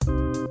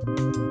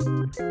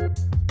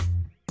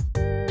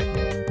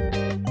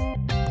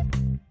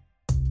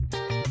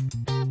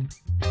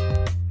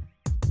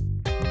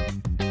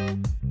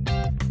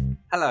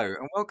Hello,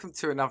 and welcome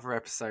to another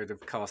episode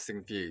of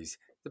Casting Views,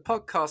 the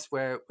podcast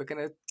where we're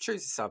going to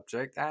choose a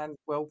subject and,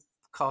 well,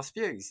 cast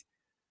views.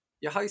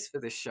 Your hosts for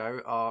this show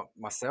are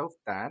myself,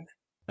 Dan.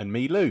 And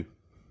me, Lou.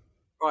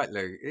 Right,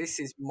 Lou, this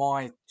is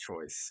my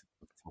choice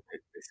of topic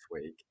this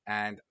week,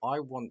 and I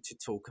want to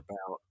talk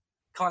about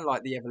kind of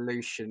like the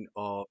evolution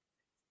of,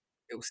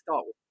 it'll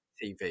start with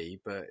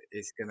TV, but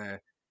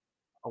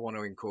I want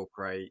to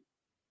incorporate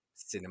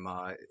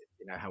cinema,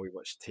 how we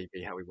watch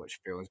TV, how we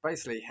watch films,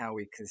 basically how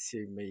we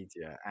consume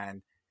media,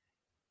 and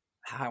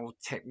how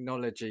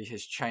technology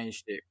has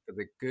changed it for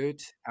the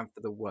good and for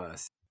the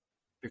worse.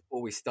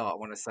 Before we start, I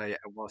want to say,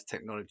 whilst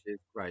technology is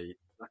great,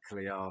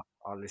 luckily our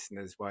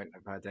listeners won't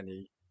have had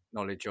any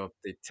knowledge of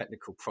the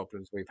technical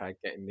problems we've had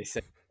getting this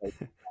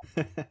episode.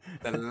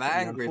 The The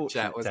language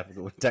that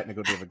unfortunate was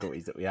technical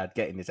difficulties that we had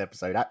getting this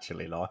episode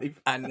actually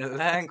live. and the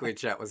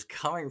language that was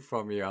coming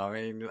from you. I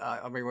mean,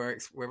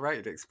 we're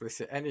rated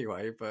explicit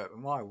anyway, but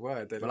my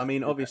word. Well, I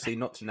mean, obviously,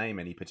 not to name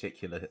any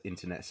particular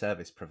internet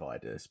service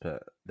providers,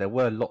 but there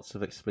were lots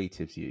of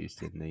expletives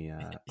used in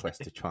the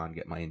quest to try and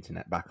get my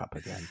internet back up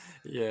again.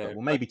 Yeah, But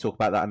we'll maybe talk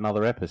about that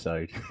another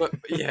episode. but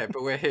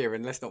we're here,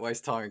 and let's not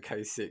waste time in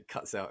case it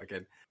cuts out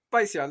again.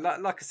 Basically,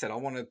 like I said, I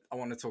want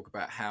to talk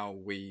about how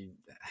we've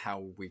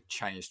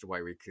changed the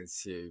way we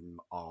consume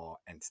our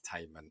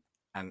entertainment,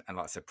 and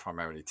like I said,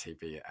 primarily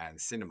TV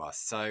and cinema.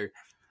 So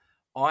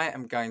I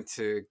am going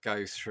to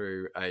go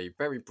through a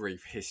very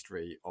brief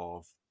history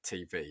of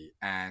TV,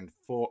 and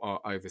for our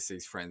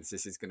overseas friends,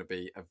 this is going to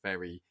be a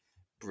very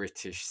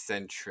British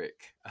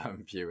centric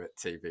view at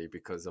TV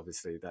because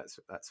obviously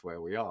that's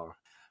where we are.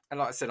 And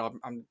like I said,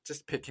 I'm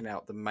just picking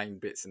out the main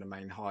bits and the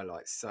main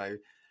highlights. So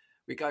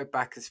we go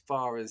back as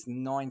far as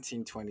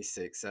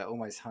 1926,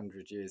 almost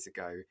 100 years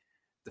ago,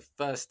 the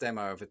first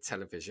demo of a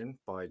television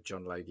by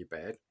John Logie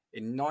Baird.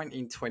 In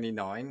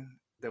 1929,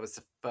 there was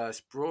the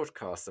first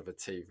broadcast of a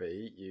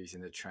TV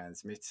using a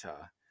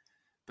transmitter.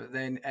 But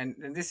then, and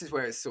this is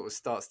where it sort of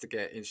starts to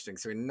get interesting.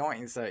 So in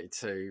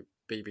 1932,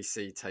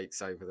 BBC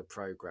takes over the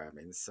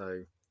programming.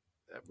 So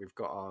we've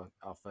got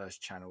our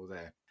first channel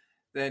there.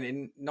 Then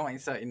in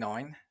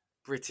 1939,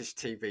 British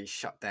TV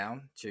shut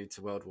down due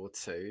to World War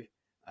II.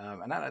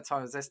 And at that time,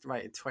 it was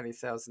estimated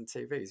 20,000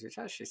 TVs, which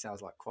actually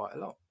sounds like quite a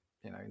lot.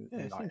 Yeah,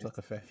 it seems like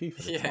a fair few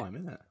for the time,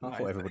 isn't it? I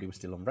thought everybody was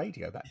still on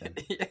radio back then.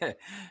 Yeah,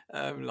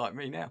 like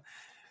me now.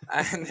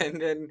 And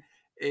then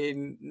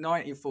in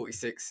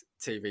 1946,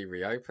 TV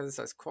reopens.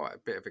 That's quite a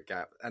bit of a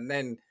gap. And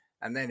then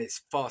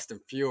it's fast and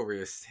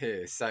furious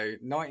here. So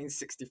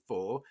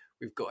 1964,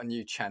 we've got a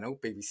new channel,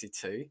 BBC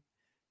Two.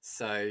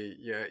 So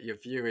your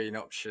viewing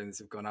options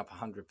have gone up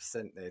 100%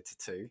 there to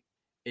two.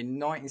 In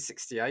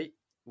 1968,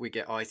 we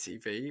get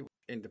ITV,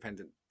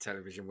 independent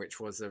television, which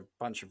was a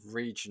bunch of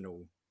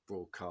regional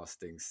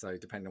broadcasting. So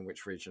depending on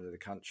which region of the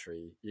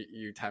country,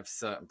 you'd have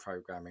certain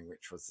programming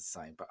which was the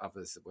same, but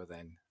others were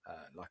then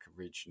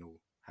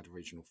had a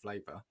regional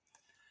flavour.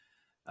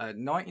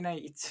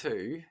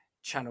 1982,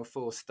 Channel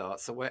 4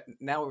 starts. So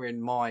we're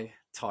in my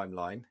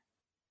timeline.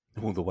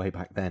 All the way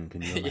back then,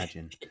 can you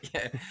imagine?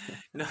 Yeah,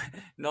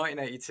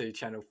 1982,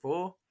 Channel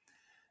 4.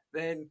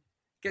 Then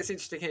gets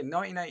interesting here.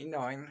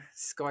 1989,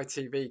 Sky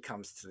TV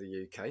comes to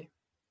the UK.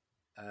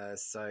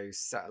 So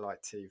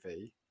satellite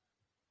TV.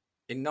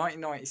 In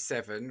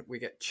 1997, we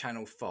get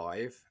Channel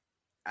 5.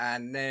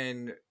 And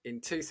then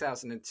in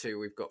 2002,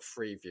 we've got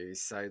Freeview.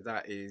 So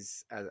that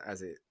is,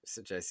 as it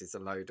suggests, is a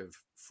load of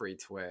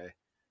free-to-air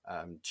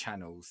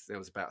channels. There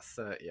was about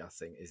 30, I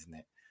think, isn't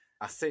it?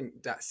 I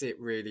think that's it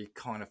really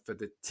kind of for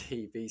the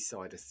TV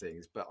side of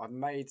things. But I've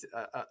made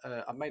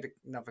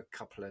another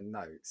couple of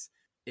notes.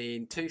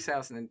 In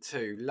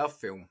 2002, Love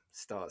Film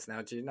starts.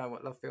 Now, do you know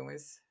what Love Film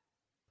is?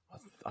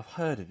 I've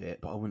heard of it,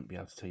 but I wouldn't be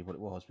able to tell you what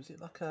it was. Was it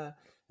like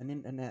an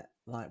internet,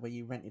 like where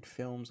you rented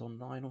films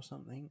online or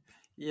something?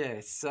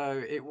 Yeah,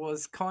 so it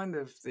was kind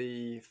of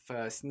the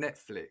first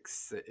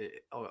Netflix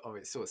of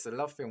its sort. So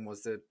Love Film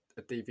was a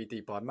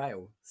DVD by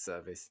mail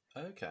service.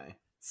 Okay.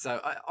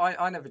 So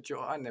I never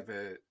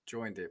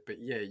joined it, but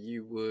yeah,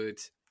 you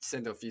would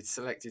you'd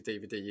select your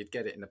DVD, you'd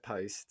get it in the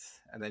post,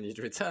 and then you'd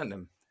return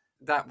them.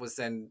 That was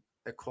then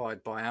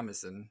acquired by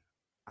Amazon,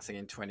 I think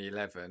in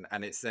 2011,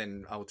 and it's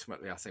then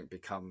ultimately, I think,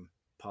 become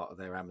part of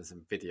their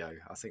Amazon Video.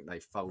 I think they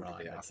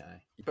folded it.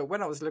 Okay. But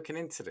when I was looking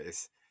into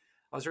this,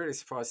 I was really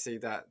surprised to see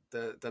that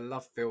the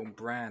Love Film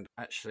brand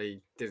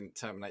actually didn't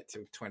terminate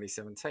till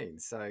 2017.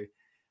 So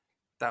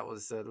that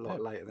was a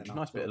lot later than I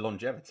nice thought. Bit of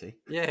longevity.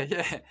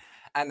 Yeah.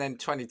 And then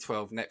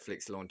 2012,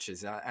 Netflix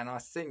launches. And I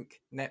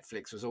think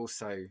Netflix was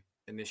also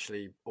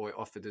initially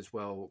offered as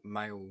well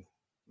mail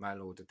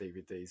order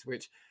DVDs,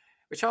 which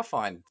I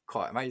find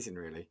quite amazing,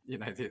 really. You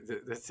know,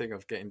 the thing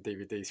of getting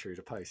DVDs through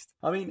the post.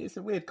 I mean, it's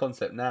a weird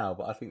concept now,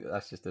 but I think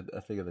that's just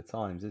a thing of the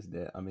times, isn't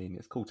it? I mean,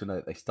 it's cool to know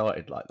that they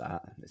started like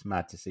that. It's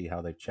mad to see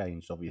how they've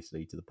changed,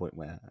 obviously, to the point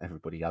where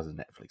everybody has a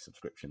Netflix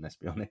subscription, let's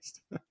be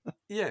honest.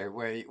 Yeah,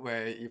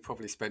 where you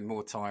probably spend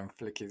more time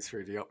flicking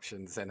through the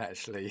options than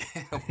actually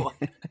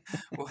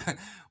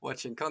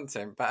watching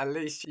content. But at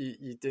least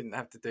you didn't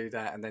have to do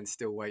that and then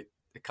still wait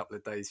a couple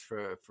of days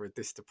for a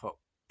disc to pop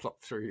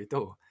plop through your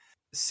door.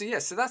 So yeah,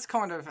 so that's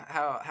kind of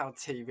how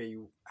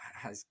TV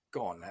has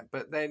gone.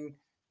 But then,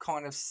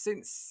 kind of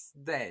since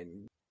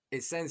then,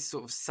 it's then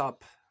sort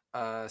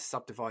of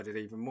subdivided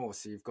even more.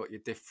 So you've got your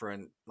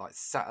different like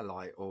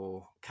satellite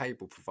or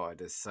cable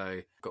providers. So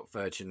you've got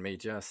Virgin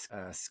Media,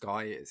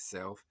 Sky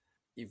itself.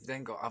 You've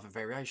then got other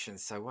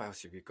variations. So what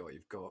else have you got?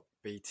 You've got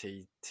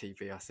BT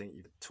TV, I think.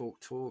 You've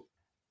Talk,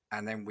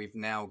 and then we've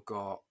now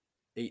got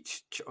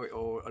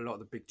or a lot of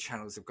the big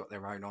channels have got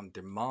their own on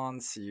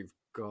demand. So you've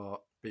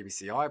got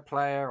BBC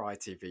iPlayer,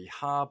 ITV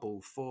Hub,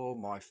 All 4,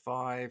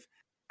 My5,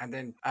 and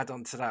then add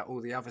on to that all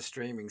the other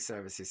streaming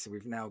services. So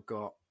we've now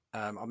got,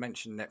 I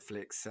mentioned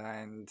Netflix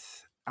and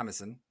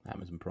Amazon.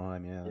 Amazon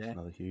Prime, yeah, that's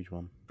another huge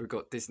one. We've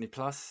got Disney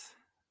Plus.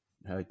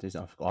 No,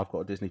 I've got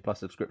a Disney Plus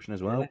subscription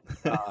as well.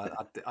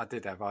 I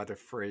did have. I had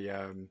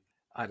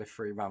a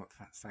free month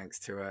thanks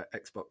to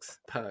Xbox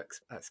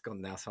Perks. That's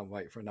gone now, so I'm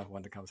waiting for another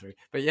one to come through.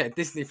 But yeah,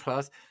 Disney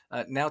Plus,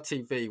 Now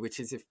TV, which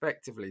is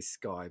effectively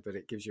Sky, but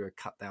it gives you a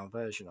cut down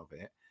version of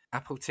it.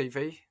 Apple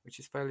TV, which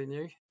is fairly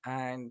new,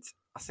 and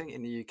I think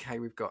in the UK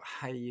we've got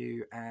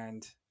Hayu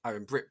and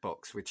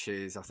BritBox, which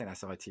is, I think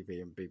that's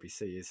ITV and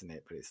BBC, isn't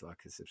it? But it's like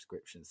a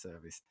subscription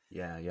service.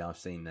 Yeah, I've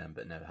seen them,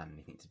 but never had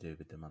anything to do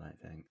with them, I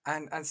don't think.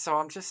 And so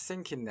I'm just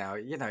thinking now,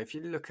 if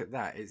you look at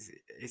that,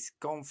 it's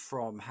gone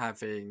from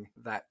having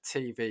that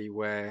TV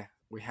where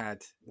we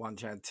had 1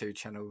 channel, 2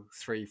 channel,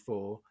 3,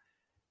 4,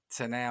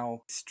 to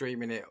now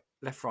streaming it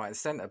left, right, and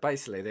centre.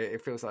 Basically,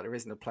 it feels like there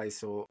isn't a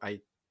place or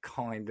a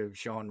kind of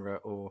genre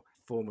or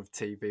form of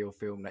TV or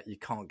film that you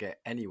can't get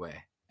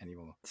anywhere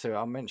anymore. So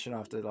I mentioned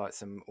after like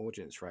some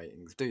audience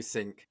ratings, I do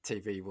think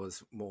TV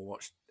was more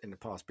watched in the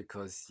past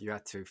because you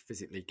had to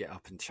physically get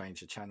up and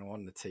change the channel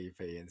on the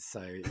TV, and so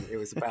it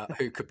was about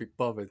who could be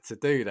bothered to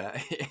do that.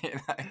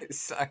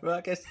 So. Well,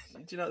 I guess,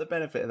 do you know what the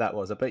benefit of that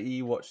was? I bet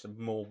you watched a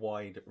more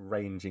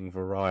wide-ranging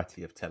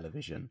variety of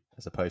television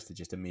as opposed to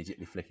just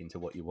immediately flicking to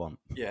what you want.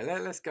 Yeah,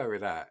 let's go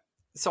with that.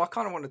 So I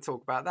kind of want to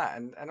talk about that,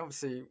 and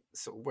obviously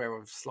sort of we're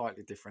of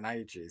slightly different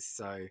ages.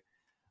 So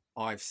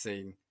I've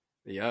seen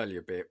the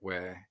earlier bit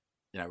where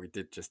we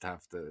did just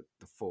have the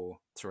 4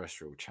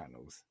 terrestrial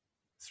channels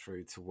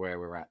through to where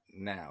we're at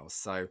now.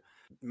 So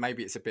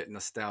maybe it's a bit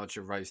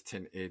nostalgia,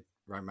 rose-tinted,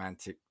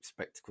 romantic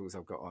spectacles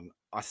I've got on.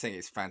 I think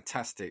it's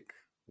fantastic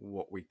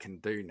what we can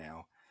do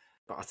now,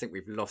 but I think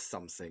we've lost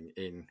something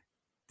in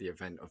the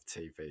event of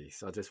TV.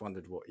 So I just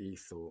wondered what you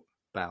thought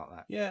about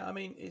that. Yeah, I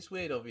mean, it's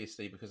weird,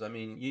 obviously, because I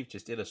mean, you've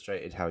just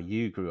illustrated how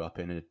you grew up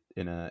in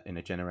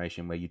a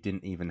generation where you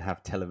didn't even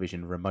have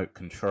television remote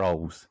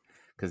controls,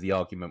 because the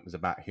argument was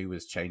about who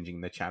was changing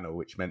the channel,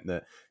 which meant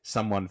that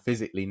someone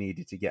physically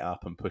needed to get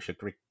up and push a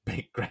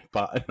big grey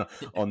button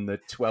on the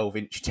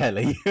 12-inch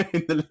telly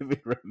in the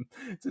living room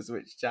to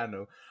switch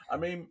channel. I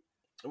mean,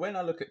 when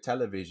I look at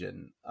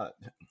television,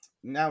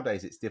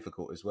 nowadays it's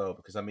difficult as well,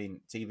 because I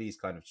mean, TV's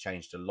kind of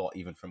changed a lot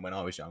even from when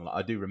I was young. Like,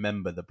 I do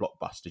remember the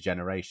Blockbuster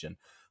generation.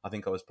 I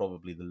think I was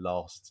probably the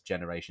last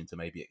generation to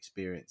maybe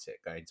experience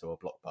it, going to a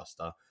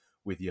Blockbuster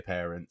with your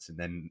parents and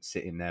then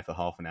sitting there for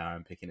half an hour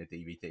and picking a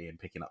DVD and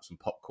picking up some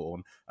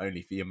popcorn,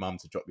 only for your mum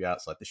to drop you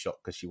outside the shop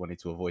because she wanted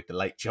to avoid the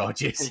late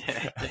charges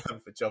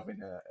for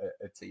chopping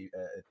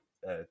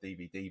a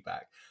DVD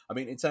back. I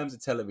mean, in terms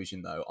of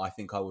television, though, I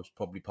think I was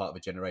probably part of a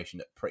generation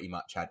that pretty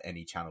much had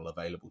any channel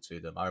available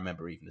to them. I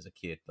remember even as a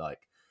kid,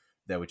 like,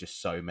 there were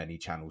just so many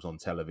channels on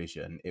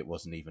television. It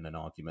wasn't even an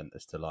argument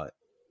as to like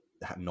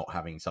not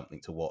having something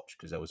to watch,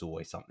 because there was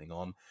always something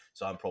on.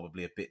 So I'm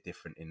probably a bit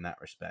different in that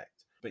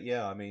respect. But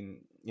yeah, I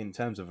mean, in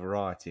terms of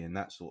variety and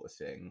that sort of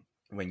thing,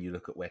 when you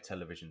look at where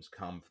television's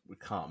come,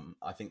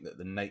 I think that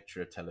the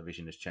nature of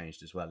television has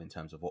changed as well in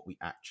terms of what we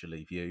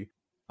actually view.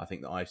 I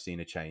think that I've seen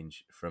a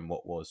change from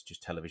what was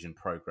just television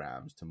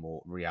programs to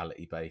more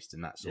reality based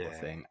and that sort of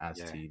thing as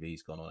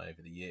TV's gone on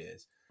over the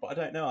years. But I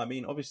don't know. I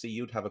mean, obviously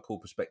you'd have a cool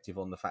perspective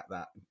on the fact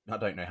that I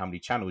don't know how many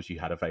channels you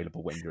had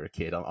available when you were a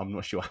kid. I'm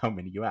not sure how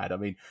many you had. I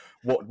mean,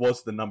 what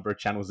was the number of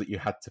channels that you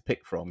had to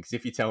pick from? Because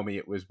if you tell me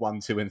it was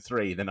 1, 2, and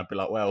 3, then I'd be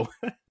like, well...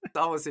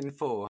 I was in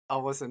 4. I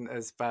wasn't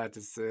as bad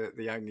as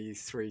the only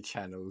 3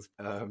 channels.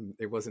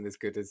 It wasn't as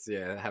good as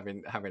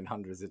having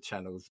hundreds of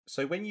channels.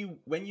 So when you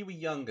were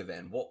younger,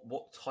 then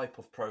what type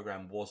of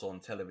program was on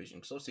television?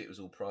 Because obviously it was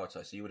all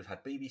prioritised. So you would have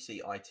had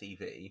BBC,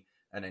 ITV,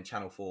 and then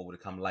Channel 4 would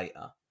have come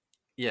later.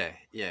 Yeah.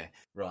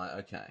 Right.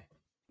 Okay.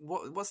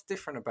 What's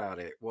different about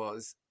it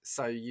was,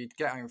 so you'd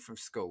get home from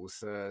school.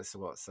 So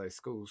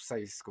school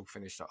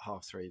finished at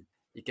 3:30.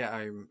 You get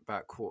home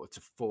about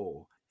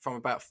 3:45. From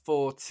about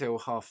 4 till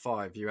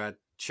 5:30, you had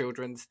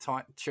children's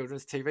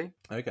TV.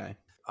 Okay.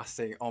 I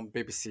think on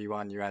BBC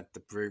One you had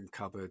the Broom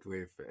Cupboard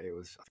it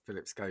was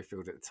Philip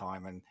Schofield at the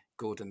time and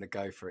Gordon the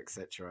Gopher,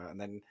 etc. And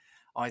then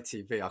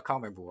ITV, I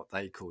can't remember what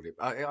they called it.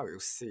 It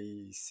was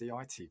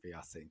CITV,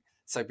 I think.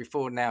 So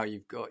before now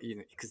you've got,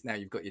 because now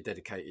you've got your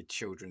dedicated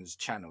children's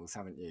channels,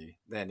 haven't you?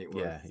 Then it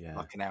was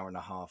like an hour and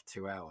a half,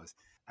 2 hours.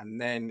 And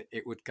then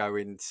it would go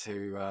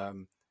into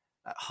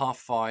at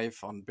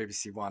 5:30 on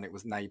BBC One, it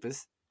was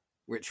Neighbours.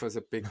 which was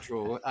a big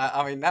draw.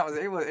 I mean,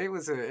 it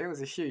was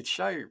a huge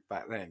show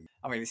back then.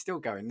 I mean, it's still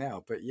going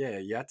now, but yeah,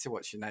 you had to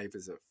watch your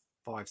neighbours at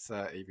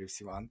 5:30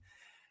 BBC One,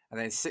 and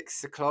then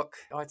 6 o'clock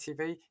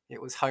ITV.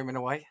 It was Home and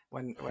Away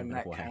when Home and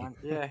that came Away. on.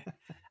 Yeah,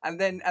 and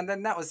then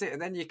that was it.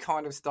 And then you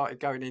kind of started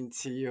going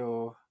into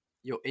your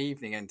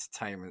evening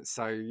entertainment.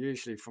 So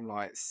usually from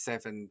like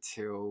 7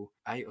 till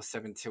 8 or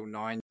 7 till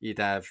 9, you'd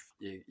have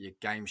your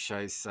game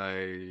shows. So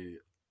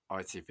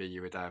ITV,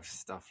 you would have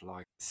stuff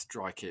like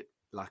Strike It,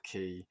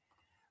 Lucky.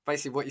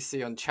 Basically, what you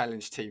see on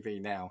Challenge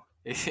TV now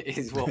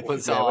is what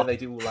was Yeah, our where they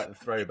do all like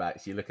the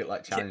throwbacks. You look at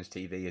like Challenge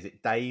TV. Is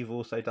it Dave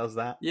also does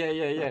that?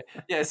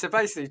 yeah. So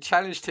basically,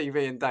 Challenge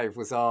TV and Dave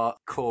was our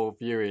core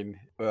viewing.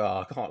 Well,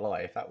 I can't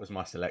lie. If that was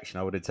my selection,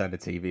 I would have turned the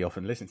TV off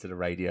and listened to the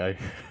radio.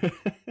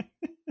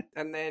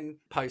 And then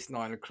post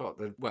 9 o'clock,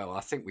 well, I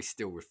think we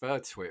still refer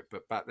to it,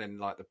 but back then,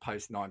 like the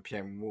post 9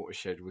 p.m.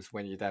 watershed was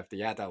when you'd have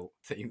the adult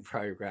themed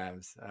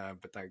programs.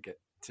 But don't get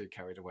too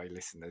carried away,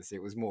 listeners.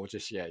 It was more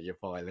just your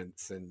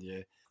violence and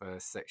your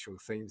sexual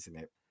themes in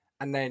it.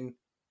 And then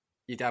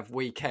you'd have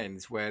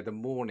weekends where the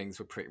mornings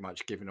were pretty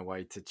much given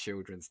away to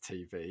children's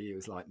TV. It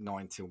was like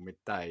 9 till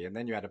midday, and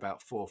then you had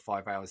about 4 or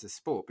 5 hours of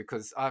sport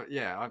because I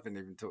haven't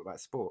even talked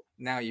about sport.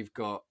 Now you've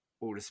got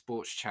all the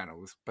sports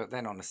channels, but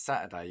then on a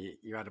Saturday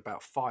you had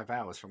about 5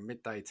 hours from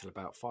midday till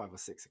about 5 or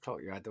 6 o'clock.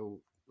 You had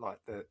all like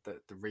the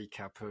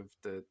recap of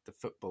the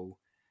football,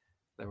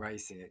 the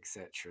racing,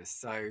 etc.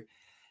 So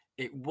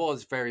it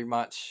was very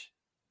much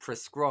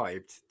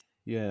prescribed.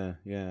 Yeah.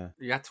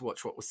 You had to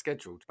watch what was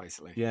scheduled,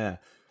 basically. Yeah.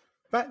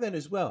 Back then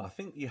as well, I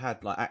think you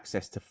had like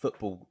access to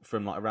football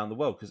from like around the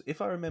world. Because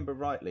if I remember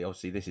rightly,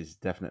 obviously this is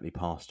definitely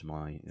past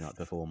my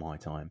before my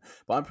time,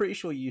 but I'm pretty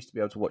sure you used to be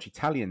able to watch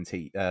Italian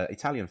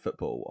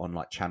football on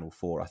like Channel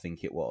 4. I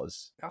think it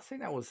was. I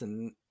think that was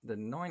in the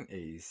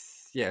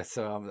 90s. Yeah,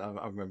 so I'm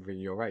remembering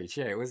your age.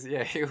 Yeah, it was.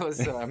 Yeah, it was.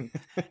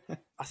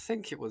 I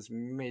think it was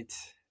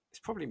It's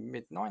probably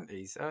mid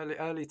 90s,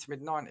 early to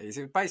mid 90s.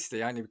 It was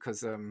basically only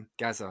because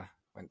Gaza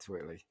went to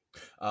Italy.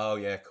 Oh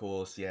yeah, of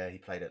course. Yeah, he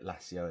played at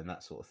Lazio and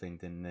that sort of thing,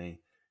 didn't he?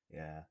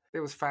 Yeah. It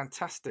was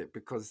fantastic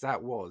because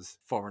that was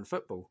foreign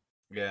football.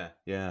 Yeah.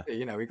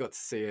 We got to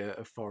see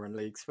a foreign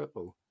league's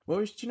football. Well,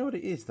 do you know what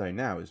it is though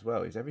now as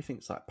well? Is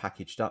everything's like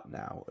packaged up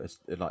now as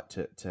like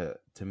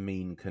to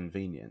mean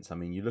convenience. I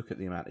mean, you look at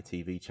the amount of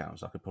TV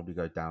channels. I could probably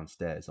go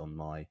downstairs on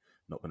my,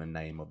 not going to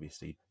name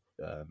obviously,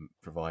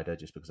 provider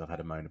just because I've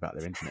had a moan about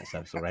their internet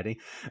service already.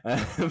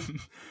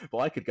 But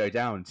I could go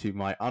down to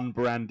my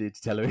unbranded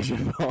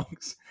television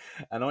box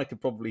and I could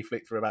probably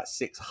flick through about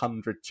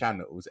 600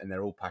 channels and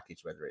they're all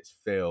packaged, whether it's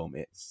film,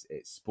 it's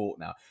sport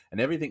now,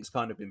 and everything's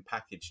kind of been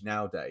packaged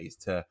nowadays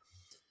to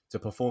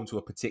perform to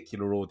a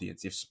particular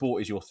audience. If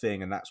sport is your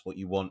thing and that's what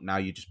you want, now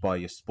you just buy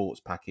your sports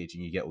package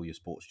and you get all your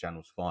sports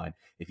channels, fine.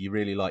 If you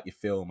really like your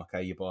film,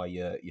 okay, you buy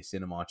your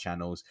cinema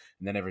channels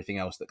and then everything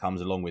else that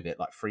comes along with it.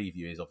 Like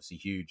Freeview is obviously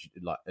huge.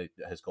 Like it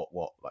has got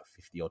like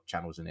 50 odd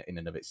channels in it in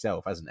and of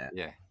itself, hasn't it?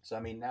 Yeah. So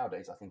I mean,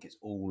 nowadays I think it's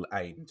all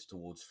aimed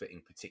towards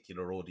fitting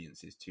particular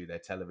audiences to their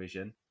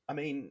television. I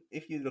mean,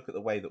 if you look at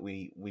the way that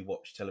we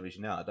watch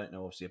television now, I don't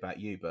know obviously about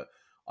you, but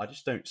I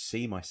just don't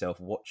see myself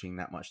watching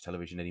that much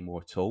television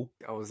anymore at all.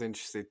 I was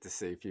interested to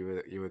see if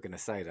you were going to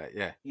say that.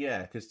 Yeah.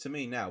 Yeah, because to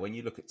me now, when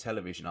you look at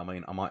television, I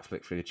mean, I might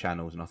flick through the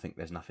channels and I think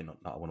there's nothing that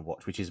I want to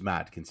watch, which is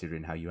mad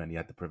considering how you only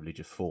had the privilege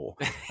of 4,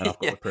 and I've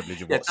got the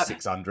privilege of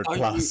 600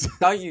 plus.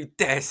 Don't you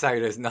dare say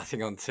there's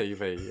nothing on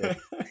TV. Yeah.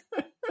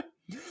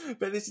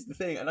 But this is the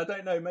thing, and I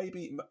don't know.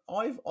 Maybe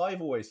I've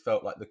always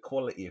felt like the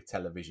quality of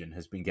television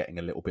has been getting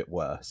a little bit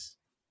worse.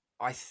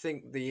 I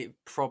think the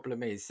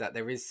problem is that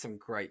there is some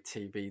great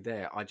TV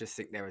there. I just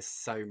think there are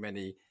so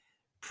many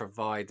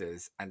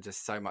providers and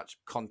just so much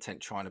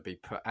content trying to be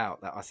put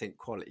out that I think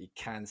quality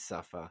can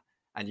suffer.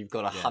 And you've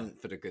got to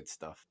hunt for the good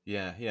stuff.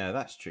 Yeah,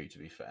 that's true, to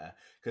be fair.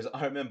 Because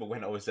I remember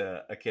when I was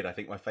a kid, I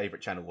think my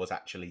favourite channel was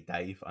actually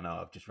Dave. I know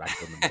I've just ragged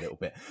on them a little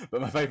bit. But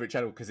my favourite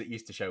channel, because it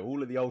used to show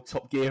all of the old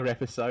Top Gear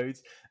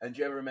episodes. And do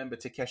you ever remember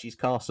Takeshi's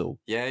Castle?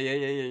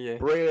 Yeah.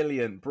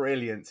 Brilliant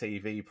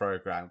TV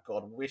programme.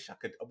 God,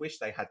 I wish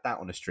they had that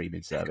on a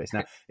streaming service.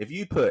 Now,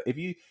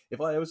 if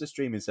I was a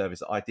streaming service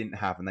that I didn't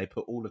have and they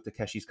put all of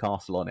Takeshi's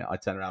Castle on it,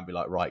 I'd turn around and be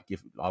like, right,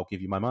 I'll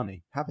give you my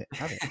money. Have it.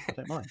 I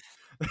don't mind.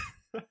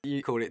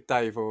 You call it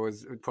Dave, or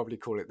would probably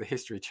call it the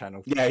History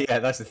Channel. Yeah,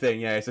 that's the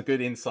thing. Yeah, it's a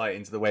good insight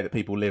into the way that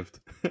people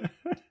lived.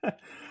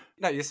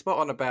 No, you're spot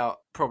on about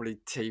probably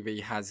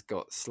TV has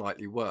got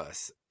slightly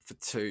worse for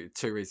two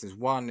reasons.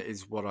 One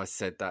is what I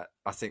said, that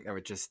I think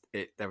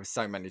there are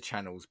so many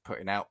channels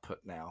putting output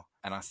now,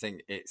 and I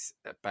think it's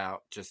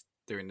about just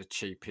doing the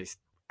cheapest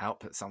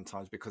output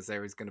sometimes because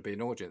there is going to be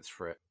an audience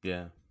for it.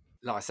 Yeah.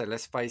 Like I said,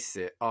 let's face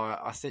it,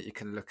 I think you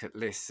can look at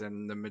lists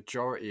and the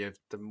majority of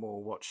the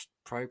more watched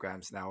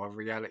programs now are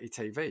reality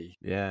TV.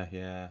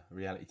 Yeah.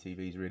 Reality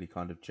TV's really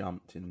kind of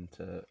jumped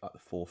into like the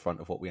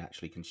forefront of what we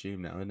actually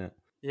consume now, isn't it?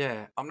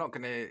 Yeah, I'm not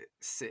going to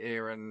sit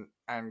here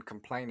and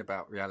complain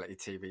about reality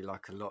TV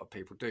like a lot of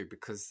people do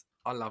because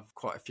I love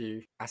quite a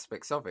few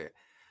aspects of it.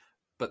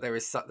 but there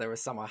are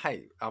some I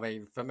hate. I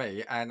mean, for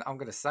me, and I'm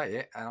going to say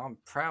it, and I'm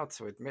proud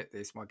to admit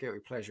this. My guilty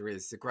pleasure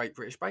is the Great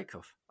British Bake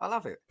Off. I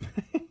love it.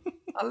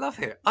 I love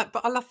it. But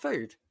I love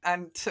food,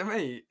 and to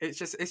me,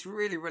 it's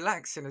really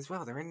relaxing as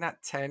well. They're in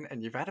that tent,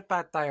 and you've had a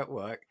bad day at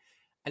work,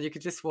 and you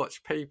can just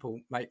watch people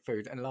make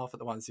food and laugh at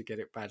the ones who get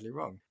it badly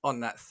wrong. On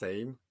that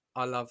theme,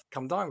 I love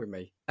Come Dine With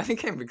Me. And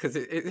again, because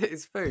it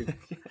is food.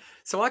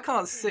 So I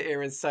can't sit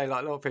here and say,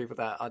 like a lot of people,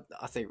 that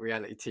I think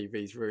reality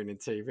TV is ruining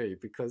TV,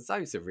 because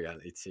those are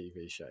reality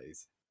TV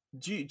shows.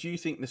 Do you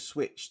think the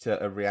switch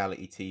to a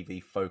reality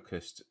TV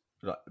focus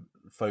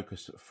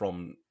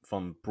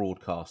from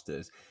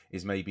broadcasters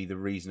is maybe the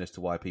reason as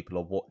to why people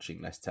are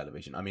watching less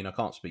television? I mean, I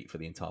can't speak for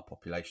the entire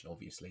population,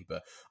 obviously,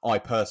 but I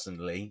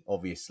personally,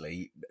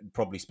 obviously,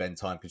 probably spend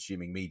time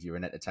consuming media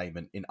and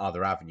entertainment in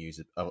other avenues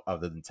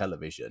other than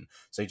television.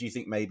 So do you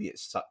think maybe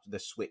it's the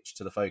switch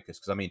to the focus?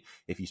 Because I mean,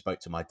 if you spoke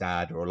to my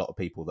dad or a lot of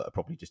people that are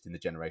probably just in the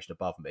generation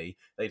above me,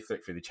 they'd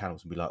flick through the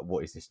channels and be like,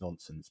 what is this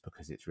nonsense?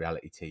 Because it's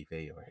reality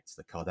TV, or it's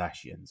the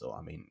Kardashians, or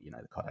I mean, you know,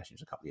 the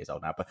Kardashians are a couple of years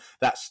old now, but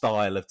that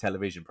style of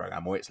television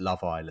program, or it's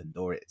Love Island,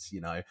 or it's,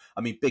 you know,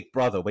 I mean, Big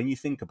Brother. When you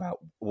think about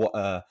what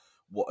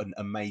an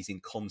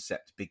amazing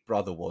concept Big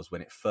Brother was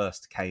when it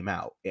first came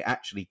out, it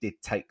actually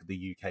did take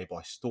the UK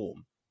by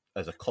storm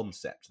as a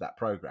concept, that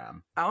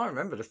program. I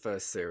remember the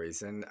first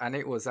series, and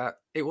it was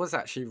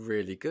actually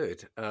really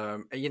good.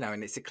 You know,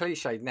 and it's a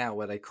cliche now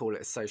where they call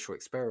it a social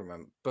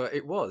experiment, but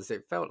it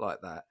felt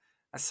like that,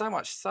 and so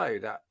much so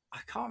that I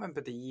can't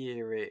remember the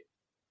year it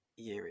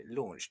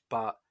launched,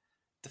 but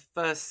the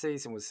first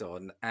season was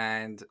on,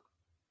 and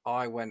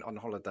I went on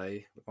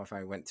holiday with my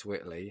family, went to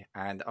Italy,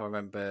 and I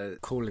remember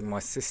calling my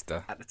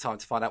sister at the time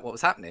to find out what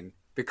was happening,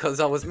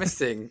 because I was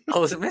missing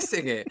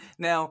it.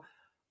 Now,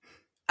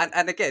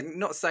 and again,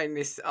 not saying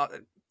this,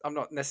 I'm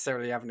not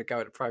necessarily having to go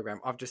at the program.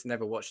 I've just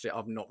never watched it.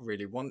 I've not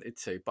really wanted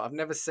to, but I've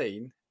never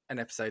seen an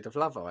episode of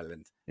Love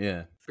Island.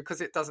 Yeah.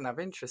 Because it doesn't have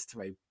interest to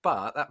me.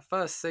 But that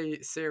first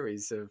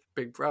series of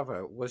Big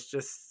Brother was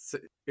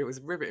it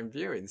was riveting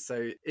viewing.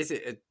 So is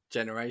it a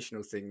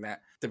generational thing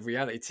that the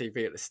reality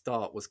TV at the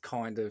start was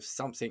kind of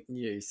something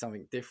new,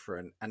 something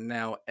different, and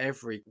now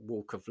every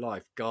walk of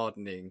life,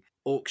 gardening,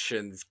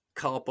 auctions,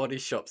 car body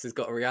shops, has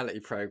got a reality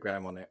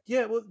program on it?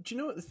 Yeah, well, do you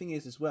know what the thing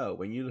is as well?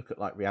 When you look at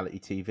like reality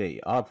TV,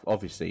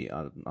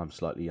 I'm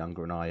slightly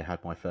younger, and I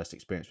had my first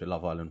experience with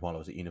Love Island while I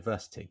was at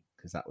university,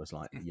 because that was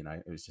like, you know,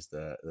 it was just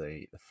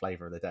the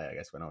flavour of the day, I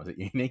guess, when I was at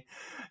uni.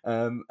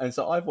 And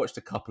so I've watched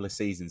a couple of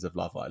seasons of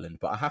Love Island,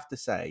 but I have to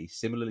say,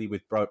 similarly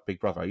with Big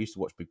Brother, I used to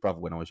watch Big Brother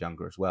when I was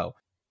younger as well.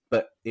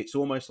 But it's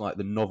almost like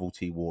the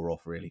novelty wore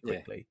off really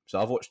quickly. Yeah.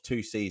 So I've watched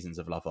 2 seasons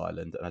of Love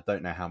Island, and I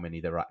don't know how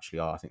many there actually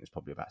are. I think there's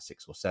probably about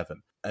 6 or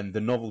 7. And the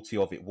novelty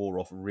of it wore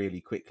off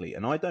really quickly.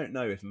 And I don't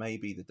know if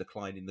maybe the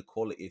decline in the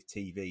quality of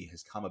TV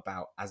has come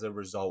about as a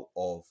result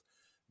of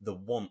the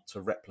want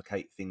to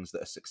replicate things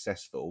that are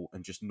successful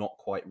and just not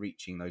quite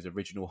reaching those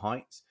original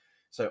heights.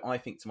 So I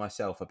think to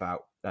myself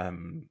about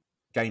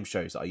game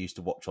shows that I used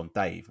to watch on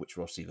Dave, which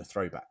were obviously the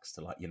throwbacks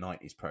to like your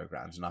 90s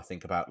programs. And I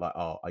think about like,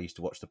 I used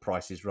to watch The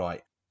Price is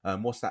Right.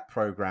 What's that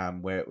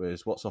program where it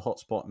was, what's a hot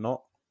spot?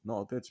 Not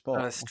a good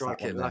spot.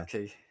 Strike It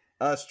Lucky.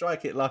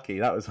 Strike It Lucky.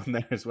 That was on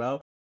there as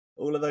well.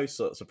 All of those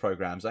sorts of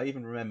programs. I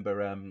even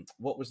remember,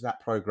 what was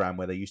that program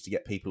where they used to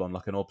get people on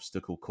like an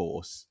obstacle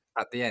course?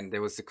 At the end,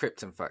 there was the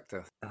Krypton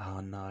Factor. Oh,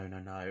 no.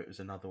 It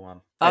was another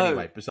one.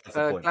 Anyway, besides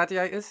the point.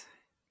 Gladiators?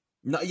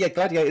 No, yeah,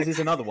 Gladiators is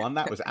another one.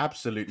 That was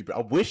absolutely...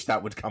 I wish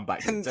that would come back.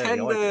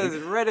 Contenders,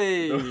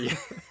 ready!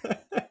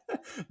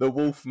 The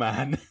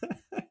Wolfman.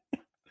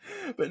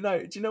 But no,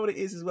 do you know what it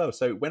is as well?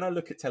 So when I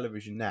look at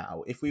television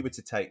now, if we were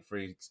to take, for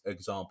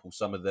example,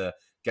 some of the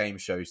game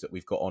shows that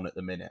we've got on at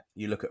the minute,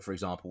 you look at, for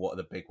example, what are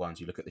the big ones?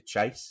 You look at The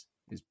Chase,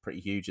 is pretty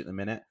huge at the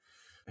minute.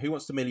 Who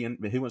Wants to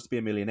Be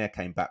a Millionaire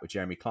came back with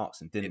Jeremy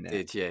Clarkson, didn't it?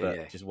 It did, yeah, but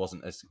yeah. It just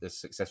wasn't as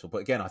successful. But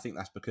again, I think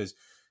that's because,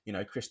 you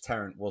know, Chris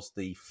Tarrant was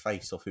the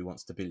face of Who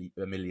Wants to Be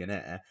a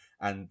Millionaire,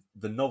 and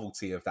the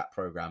novelty of that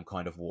program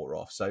kind of wore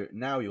off. So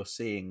now you're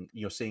seeing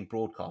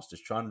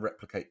broadcasters try and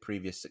replicate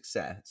previous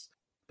success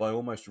by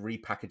almost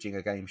repackaging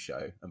a game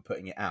show and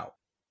putting it out.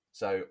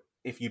 So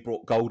if you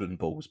brought Golden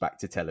Balls back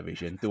to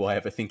television, do I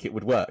ever think it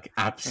would work?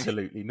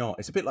 Absolutely not.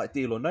 It's a bit like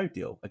Deal or No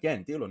Deal.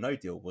 Again, Deal or No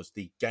Deal was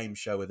the game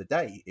show of the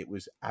day. It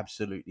was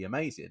absolutely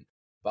amazing.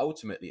 But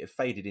ultimately, it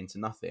faded into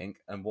nothing.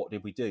 And what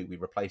did we do? We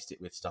replaced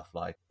it with stuff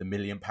like the £1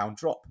 Million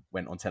Drop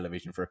went on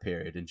television for a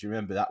period. And do you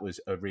remember that was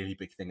a really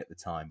big thing at the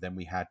time? Then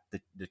we had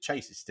the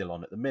Chase is still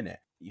on at the minute.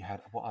 You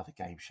had, what other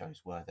game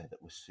shows were there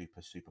that were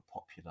super, super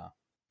popular?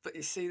 But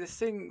you see, the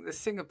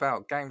thing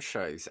about game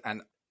shows,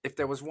 and if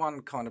there was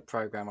one kind of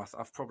program,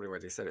 I've probably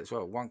already said it as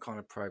well, one kind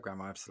of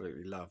program I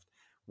absolutely loved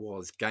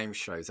was game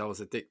shows. I was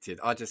addicted.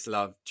 I just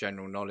love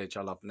general knowledge.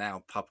 I love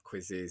now pub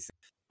quizzes.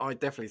 I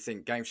definitely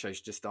think game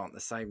shows just aren't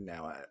the same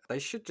now. They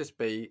should just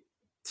be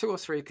 2 or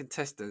 3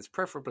 contestants.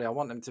 Preferably, I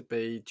want them to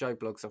be Joe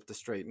Blogs off the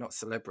street, not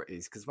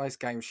celebrities, because most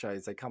game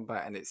shows, they come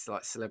back and it's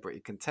like celebrity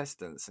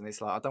contestants. And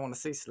it's like, I don't want to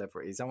see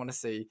celebrities. I want to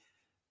see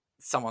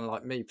someone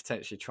like me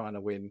potentially trying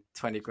to win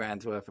 20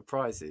 grand worth of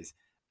prizes.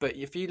 But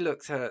if you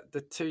looked at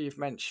the two you've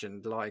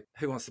mentioned, like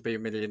Who Wants to Be a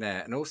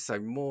Millionaire, and also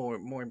more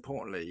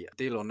importantly,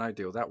 Deal or No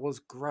Deal, that was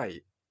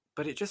great,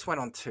 but it just went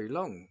on too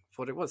long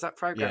for what it was. That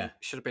program Yeah.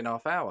 should have been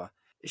half hour.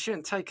 It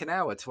shouldn't take an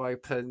hour to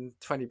open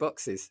 20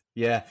 boxes.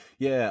 Yeah,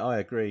 I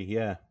agree.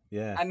 Yeah,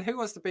 yeah. And Who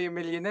Wants to Be a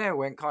Millionaire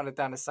went kind of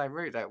down the same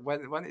route. That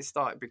when it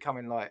started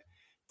becoming like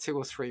 2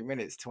 or 3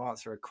 minutes to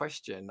answer a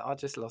question, I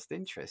just lost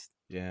interest.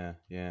 Yeah,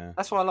 yeah.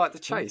 That's why I like The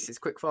Chase. It's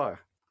quick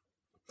fire.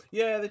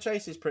 Yeah, The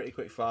Chase is pretty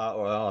quick fire,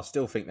 or I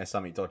still think there's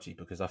something dodgy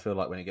because I feel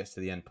like when it gets to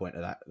the end point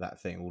of that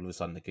thing, all of a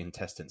sudden the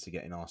contestants are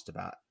getting asked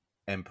about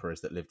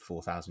emperors that lived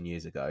 4,000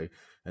 years ago,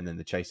 and then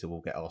the chaser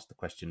will get asked the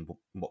question,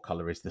 what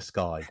color is the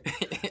sky?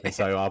 And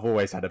so I've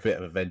always had a bit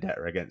of a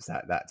vendetta against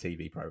that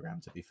TV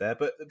program, to be fair.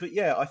 But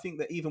yeah, I think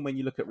that even when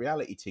you look at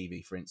reality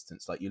TV, for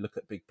instance, like you look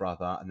at Big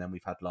Brother, and then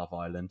we've had Love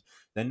Island,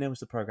 then there was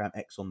the program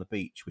X on the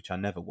Beach, which I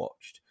never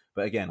watched.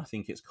 But again, I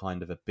think it's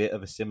kind of a bit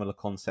of a similar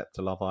concept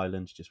to Love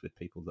Island, just with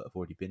people that have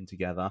already been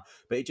together.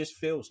 But it just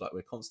feels like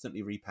we're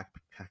constantly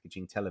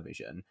repackaging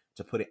television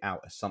to put it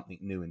out as something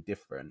new and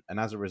different. And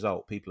as a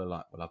result, people are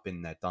like, well, I've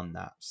been there, done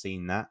that,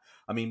 seen that.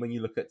 I mean, when you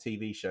look at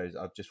TV shows,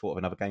 I've just thought of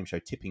another game show,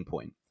 Tipping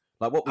Point.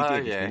 Like what we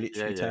did is we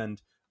literally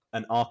turned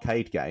an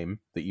arcade game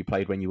that you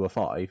played when you were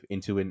 5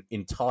 into an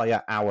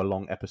entire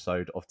hour-long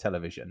episode of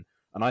television.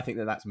 And I think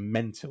that that's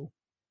mental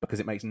because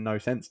it makes no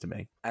sense to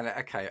me. And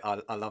okay,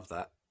 I love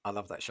that. I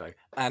love that show,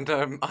 and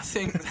I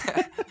think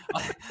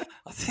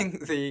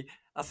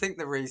I think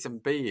the reason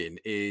being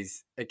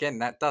is, again,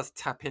 that does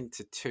tap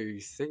into two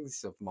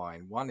things of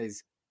mine. One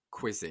is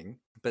quizzing,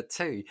 but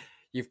two,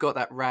 you've got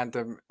that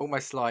random,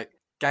 almost like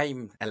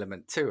game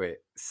element to it.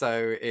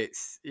 So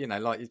it's,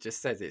 like you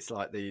just said, it's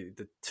like the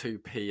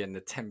 2p and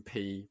the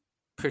 10p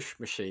push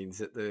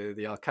machines at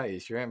the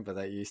arcades. You remember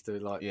they used to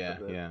like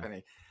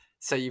penny.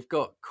 So you've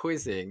got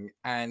quizzing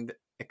and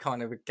a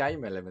kind of a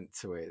game element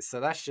to it. So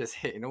that's just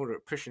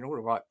pushing all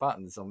the right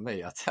buttons on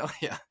me, I tell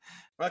you.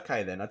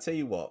 Okay, then I'll tell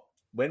you what.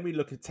 When we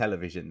look at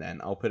television,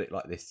 then I'll put it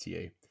like this to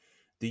you: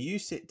 do you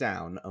sit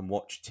down and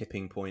watch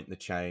Tipping Point, The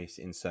Chase,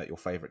 insert your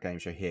favorite game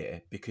show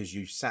here, because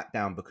you sat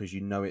down because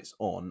you know it's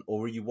on,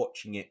 or are you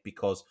watching it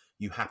because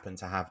you happen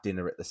to have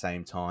dinner at the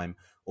same time,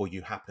 or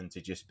you happen to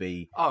just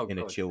be in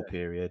a chill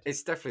period?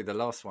 It's definitely the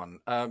last one.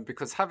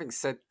 Because having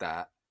said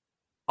that,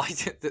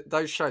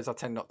 those shows I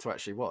tend not to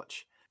actually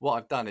watch. What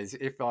I've done is,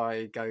 if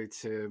I go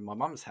to my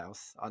mum's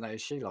house, I know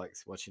she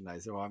likes watching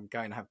those, or I'm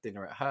going to have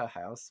dinner at her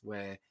house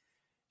where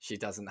she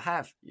doesn't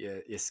have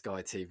your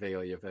Sky TV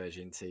or your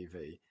Virgin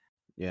TV.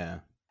 Yeah.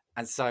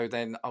 And so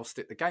then I'll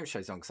stick the game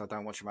shows on because I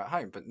don't watch them at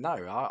home. But no,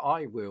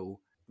 I will,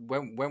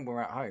 when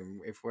we're at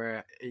home, if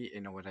we're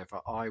eating or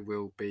whatever, I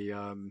will be...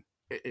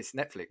 it's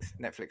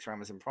Netflix or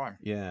Amazon Prime.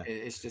 Yeah,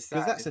 it's just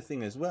because that's the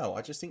thing as well.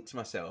 I just think to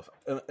myself,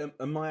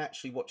 am I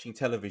actually watching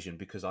television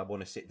because I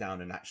want to sit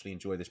down and actually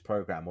enjoy this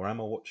program, or am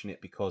I watching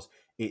it because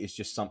it is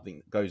just something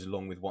that goes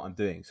along with what I'm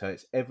doing? So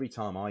it's every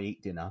time I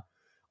eat dinner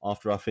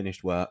after I've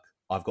finished work,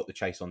 I've got The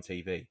Chase on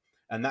TV.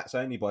 And that's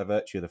only by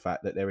virtue of the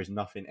fact that there is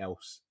nothing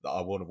else that I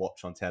want to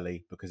watch on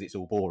telly because it's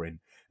all boring.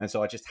 And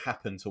so I just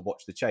happen to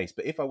watch The Chase.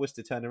 But if I was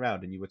to turn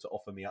around and you were to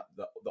offer me up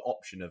the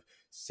option of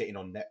sitting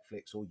on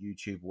Netflix or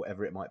YouTube, or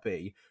whatever it might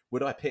be,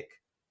 would I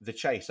pick The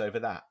Chase over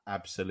that?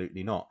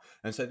 Absolutely not.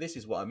 And so this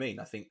is what I mean.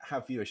 I think,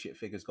 have viewership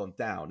figures gone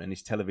down, and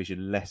is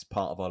television less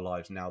part of our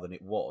lives now than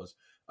it was,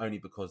 only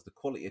because the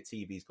quality of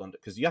TV has gone down?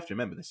 Because you have to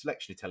remember, the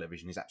selection of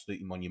television is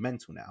absolutely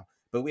monumental now.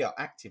 But we are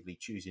actively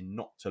choosing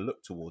not to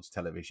look towards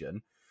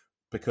television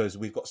because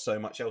we've got so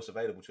much else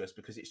available to us,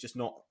 because it's just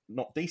not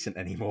decent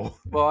anymore.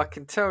 Well, I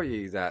can tell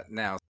you that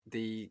now.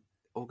 The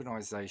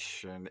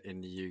organisation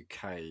in the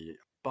UK,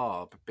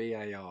 BARB,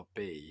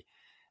 BARB,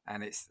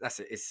 and it's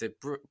a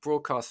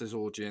Broadcasters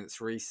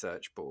Audience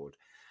Research Board.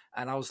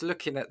 And I was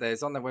looking at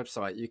theirs on their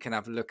website. You can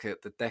have a look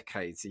at the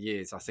decades, the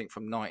years, I think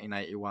from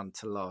 1981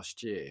 to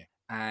last year.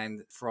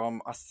 And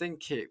from, I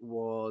think it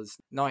was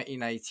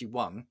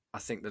 1981, I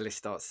think the list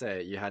starts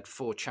there, you had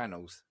 4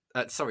 channels.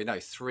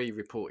 3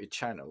 reported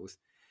channels.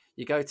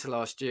 You go to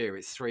last year,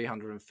 it's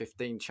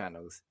 315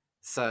 channels.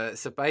 So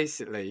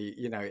basically,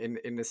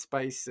 in the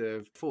space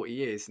of 40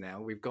 years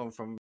now, we've gone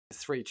from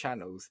 3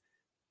 channels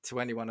to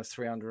anyone of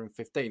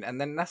 315.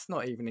 And then that's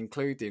not even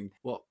including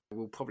what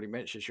we'll probably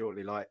mention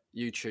shortly, like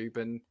YouTube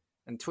and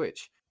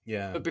Twitch.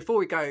 Yeah. But before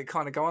we go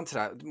on to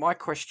that, my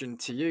question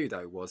to you,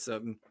 though, was,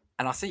 and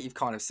I think you've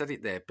kind of said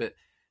it there, but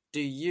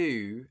do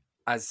you,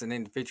 as an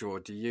individual,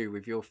 or do you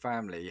with your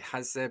family,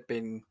 has there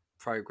been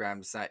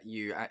programs that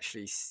you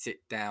actually sit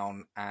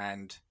down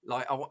and,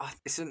 like,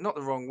 it's not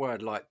the wrong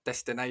word, like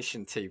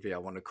destination TV, I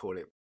want to call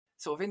it,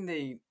 sort of in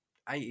the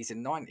 80s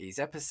and 90s,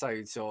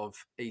 episodes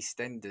of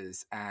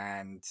EastEnders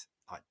and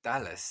like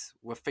Dallas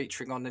were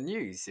featuring on the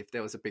news if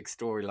there was a big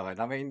storyline?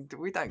 I mean,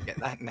 we don't get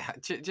that now.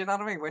 Do you know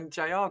what I mean? When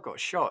JR got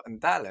shot in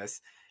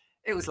Dallas,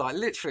 it was like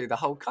literally the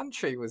whole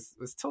country was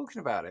talking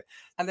about it.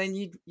 And then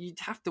you'd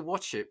have to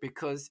watch it,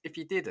 because if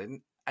you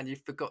didn't and you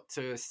forgot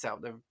to set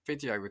up the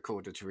video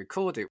recorder to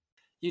record it,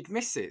 you'd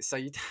miss it. So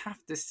you'd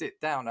have to sit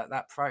down at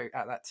that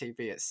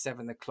TV at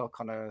 7 o'clock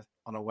on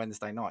a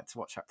Wednesday night to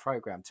watch that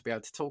program to be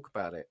able to talk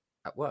about it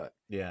at work.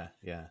 Yeah,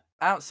 yeah.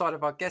 Outside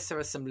of, I guess there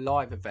are some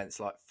live events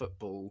like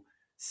football, Yeah.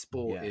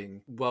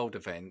 sporting, world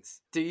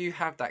events. Do you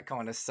have that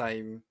kind of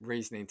same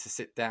reasoning to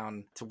sit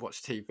down to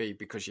watch TV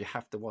because you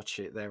have to watch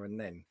it there and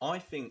then? I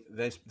think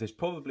there's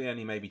probably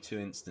only maybe two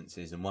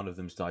instances, and one of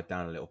them's died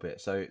down a little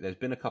bit. So there's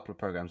been a couple of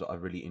programs that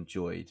I've really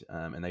enjoyed,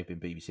 and they've been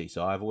BBC.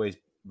 So I've always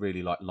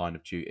really liked Line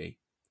of Duty,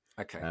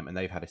 Okay. and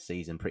they've had a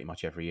season pretty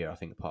much every year. I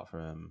think apart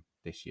from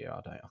this year,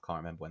 I can't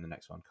remember when the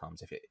next one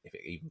comes, if it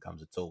even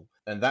comes at all.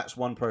 And that's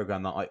one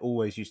program that I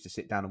always used to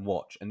sit down and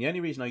watch. And the only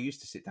reason I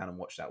used to sit down and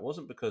watch that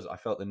wasn't because I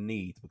felt the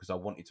need, because I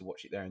wanted to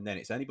watch it there and then.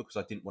 It's only because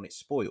I didn't want it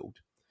spoiled.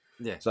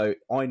 Yeah. So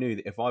I knew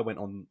that if I went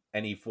on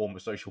any form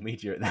of social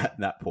media at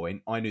that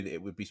point, I knew that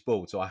it would be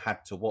spoiled, so I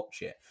had to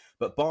watch it.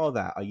 But bar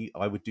that,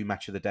 I would do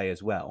Match of the Day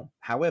as well.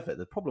 However,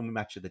 the problem with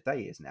Match of the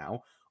Day is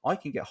now I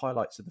can get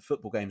highlights of the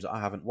football games that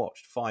I haven't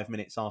watched 5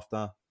 minutes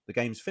after the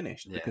game's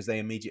finished because they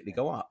immediately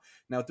go up.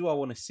 Now, do I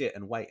want to sit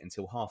and wait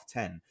until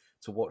 10:30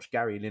 to watch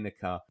Gary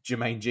Lineker,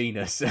 Jermaine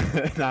Genius,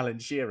 and Alan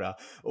Shearer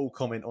all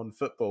comment on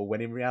football when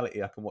in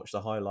reality I can watch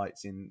the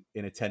highlights in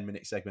a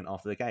 10-minute segment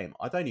after the game?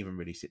 I don't even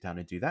really sit down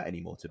and do that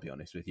anymore, to be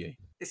honest with you.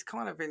 It's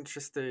kind of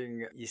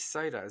interesting you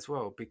say that as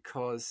well,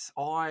 because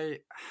I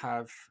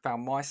have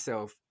found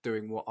myself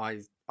doing what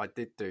I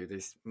did do,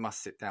 this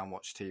must sit down,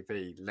 watch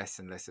TV less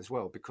and less as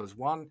well, because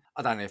one,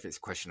 I don't know if it's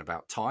a question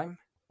about time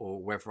or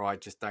whether I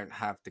just don't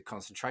have the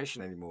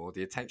concentration anymore,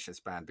 the attention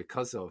span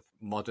because of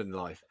modern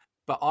life.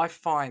 But I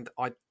find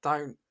I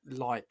don't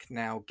like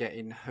now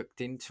getting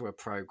hooked into a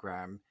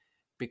program,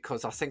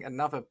 because I think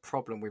another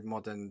problem with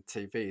modern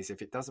TV is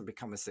if it doesn't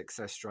become a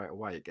success straight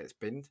away, it gets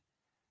binned.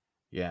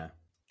 Yeah.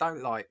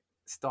 Don't like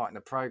starting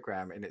a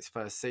program in its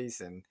first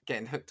season,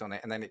 getting hooked on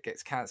it, and then it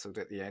gets cancelled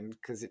at the end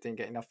because it didn't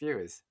get enough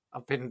viewers.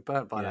 I've been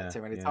burnt by that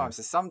too many times.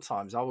 So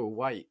sometimes I will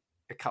wait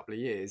a couple of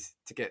years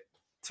to get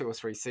 2 or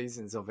 3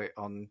 seasons of it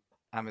on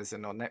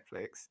Amazon or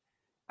Netflix,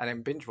 and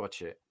then binge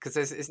watch it, because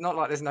it's not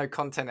like there's no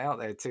content out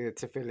there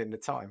to fill in the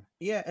time.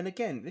 Yeah, and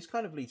again, this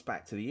kind of leads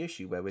back to the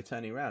issue where we're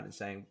turning around and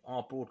saying,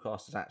 are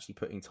broadcasters actually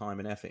putting time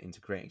and effort into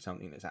creating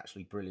something that's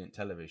actually brilliant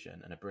television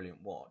and a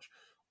brilliant watch,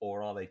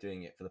 or are they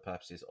doing it for the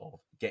purposes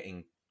of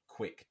getting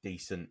quick,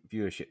 decent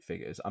viewership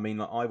figures? I mean,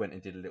 like, I went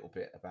and did a little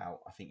bit about,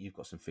 I think you've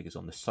got some figures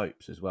on the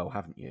soaps as well,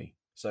 haven't you?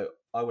 So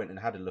I went and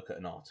had a look at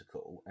an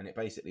article, and it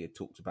basically had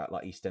talked about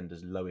like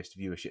EastEnders' lowest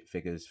viewership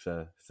figures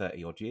for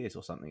 30 odd years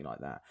or something like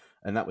that.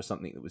 And that was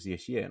something that was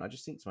this year. And I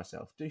just think to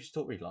myself, do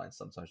storylines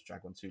sometimes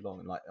drag on too long?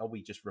 And like, are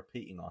we just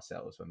repeating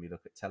ourselves when we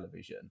look at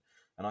television?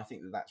 And I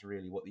think that that's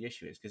really what the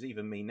issue is. Because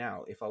even me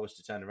now, if I was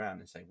to turn around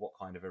and say, what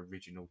kind of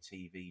original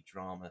TV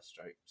drama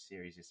stroke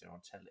series is there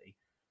on telly?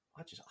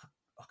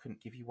 I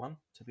couldn't give you one,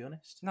 to be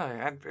honest. No,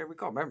 and we've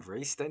got to remember,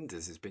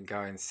 EastEnders has been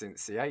going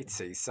since the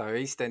 80s. So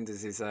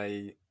EastEnders is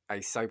a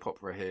soap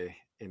opera here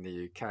in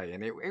the UK,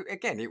 and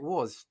it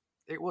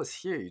was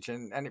huge,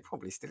 and it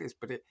probably still is,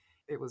 but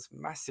it was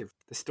massive.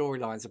 The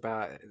storylines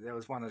about it, there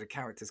was one of the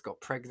characters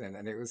got pregnant,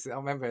 and I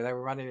remember they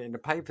were running it in the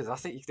papers. I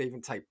think you could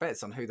even take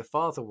bets on who the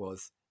father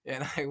was,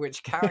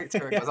 which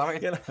character it was. I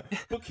mean,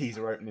 bookies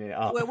are opening it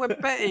up.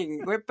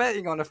 We're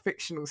betting on a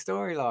fictional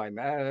storyline.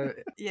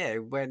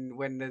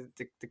 When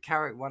the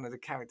character, one of the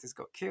characters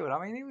got killed.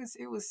 I mean,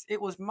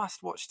 it was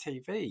must watch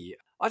TV.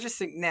 I just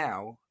think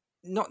now,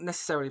 not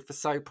necessarily for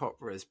soap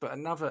operas, but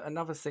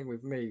another thing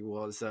with me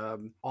was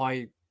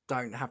I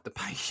don't have the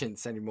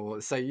patience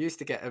anymore. So you used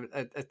to get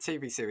a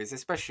TV series,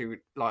 especially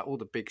like all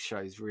the big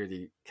shows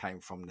really came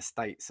from the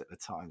States at the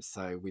time.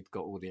 So we'd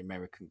got all the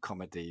American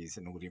comedies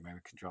and all the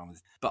American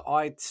dramas. But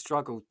I'd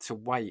struggled to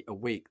wait a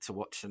week to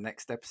watch the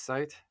next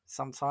episode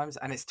sometimes.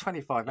 And it's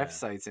 25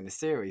 episodes in a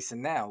series.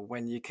 And now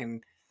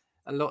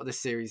a lot of the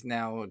series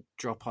now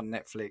drop on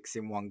Netflix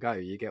in one go.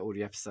 You get all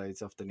the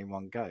episodes often in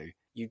one go.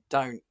 You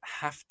don't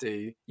have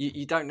to.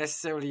 You don't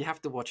necessarily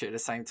have to watch it at the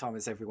same time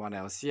as everyone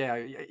else. Yeah,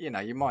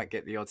 you might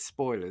get the odd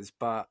spoilers,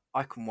 but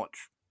I can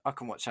watch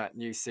that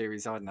new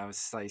series. I don't know,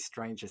 say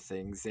Stranger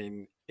Things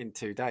in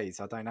 2 days.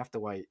 I don't have to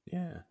wait.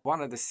 Yeah.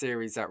 One of the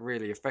series that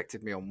really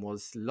affected me on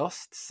was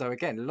Lost. So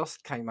again,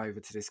 Lost came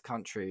over to this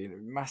country,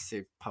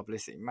 massive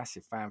publicity,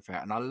 massive fanfare,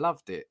 and I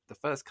loved it. The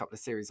first couple of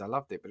series, I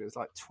loved it, but it was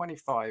like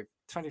 25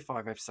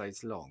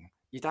 episodes long.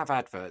 You'd have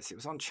adverts. It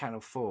was on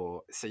Channel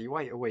 4. So you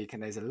wait a week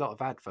and there's a lot of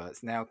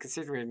adverts. Now,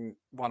 considering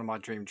one of my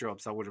dream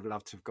jobs, I would have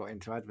loved to have got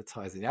into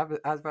advertising.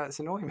 Adverts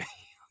annoy me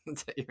on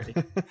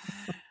TV.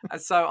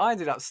 And so I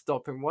ended up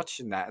stopping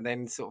watching that and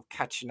then sort of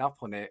catching up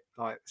on it,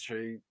 like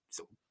through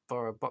sort of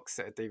borrow a box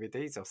set of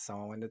DVDs off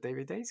someone when the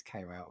DVDs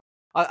came out.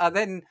 I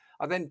then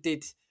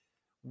did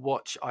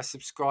watch, I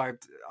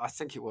subscribed, I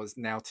think it was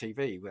Now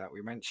TV that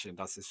we mentioned.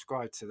 I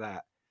subscribed to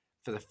that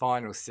for the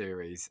final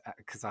series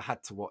because I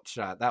had to watch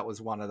that. That was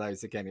one of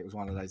those, again, it was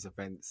one of those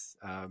events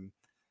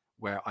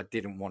where I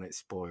didn't want it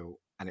spoiled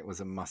and it was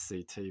a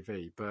must-see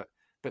TV. But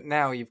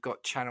now you've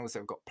got channels that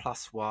have got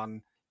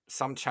 +1,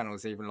 some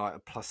channels even like a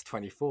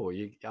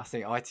 +24. I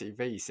think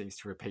ITV seems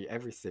to repeat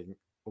everything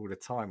all the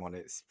time on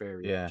its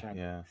various Yeah, channels.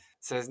 yeah.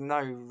 So there's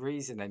no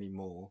reason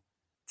anymore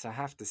to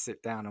have to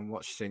sit down and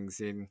watch things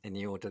in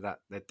the order that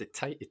they're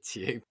dictated to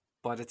you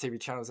by the TV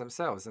channels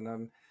themselves.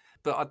 And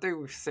but I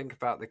do think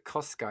about the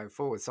costs going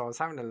forward. So I was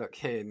having a look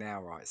here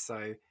now, right?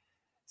 So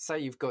say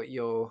you've got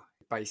your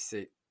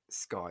basic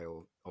Sky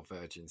or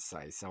Virgin,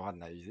 say. So I don't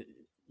know,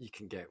 you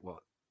can get what,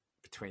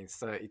 between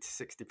 £30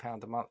 to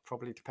 £60 a month,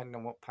 probably depending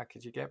on what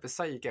package you get. But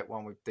say you get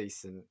one with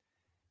decent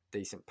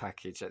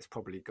package that's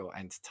probably got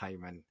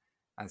entertainment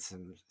and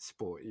some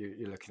sport,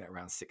 you're looking at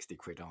around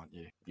 £60, aren't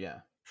you? Yeah.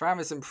 For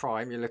Amazon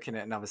Prime, you're looking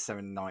at another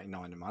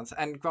 $7.99 a month.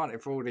 And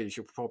granted, for all these,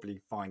 you'll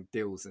probably find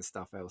deals and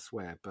stuff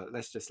elsewhere. But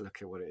let's just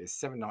look at what it is: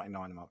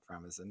 $7.99 a month for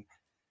Amazon,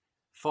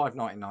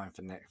 $5.99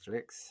 for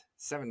Netflix,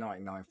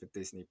 $7.99 for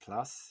Disney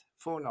Plus,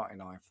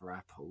 $4.99 for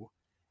Apple.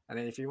 And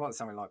then if you want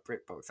something like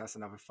BritBox, that's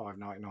another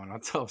 $5.99 on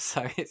top.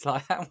 So it's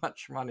like, how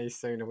much money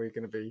soon are we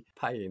going to be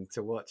paying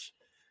to watch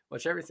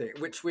everything?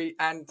 Which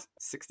and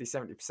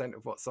 60-70%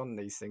 of what's on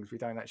these things we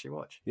don't actually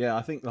watch. Yeah,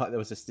 I think like there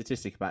was a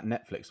statistic about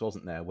Netflix,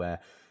 wasn't there, where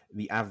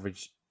the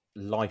average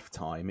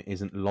lifetime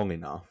isn't long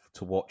enough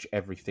to watch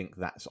everything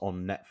that's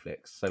on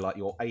Netflix. So like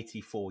your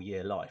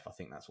 84-year life, I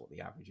think that's what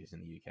the average is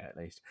in the UK at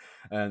least.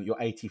 Your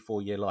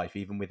 84-year life,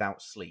 even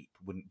without sleep,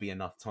 wouldn't be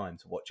enough time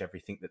to watch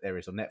everything that there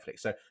is on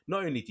Netflix. So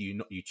not only do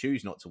you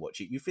choose not to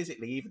watch it, you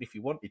physically, even if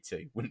you wanted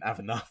to, wouldn't have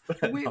enough.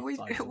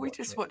 We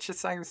just watch the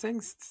same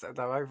things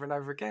though over and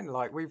over again.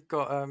 Like we've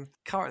got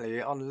currently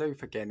on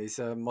loop again is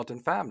Modern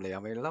Family. I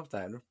mean, I love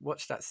that and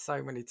watched that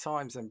so many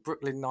times. And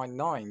Brooklyn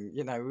Nine-Nine.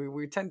 You know,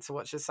 we tend to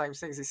watch the same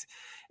things. It's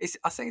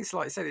I think it's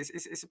like I said,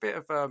 it's a bit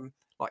of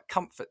like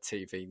comfort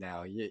TV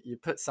now. You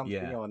put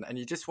something on and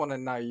you just want to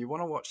know, you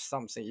want to watch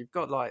something. You've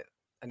got like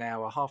an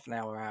hour, half an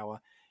hour.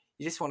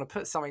 You just want to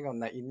put something on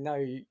that you know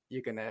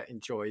you're going to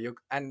enjoy.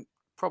 And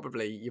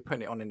probably you're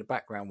putting it on in the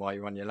background while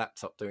you're on your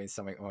laptop doing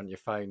something, or on your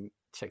phone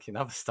checking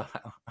other stuff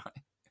out.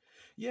 Right?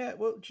 Yeah,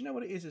 well, do you know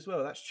what it is as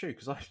well? That's true,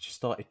 because I've just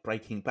started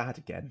Breaking Bad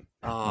again.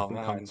 Oh, I think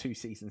man. I'm 2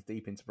 seasons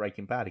deep into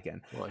Breaking Bad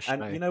again. What a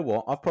shame. And you know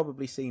what? I've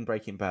probably seen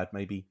Breaking Bad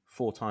maybe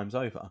 4 times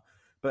over.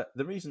 But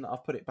the reason that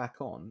I've put it back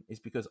on is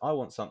because I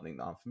want something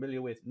that I'm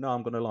familiar with, know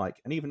I'm going to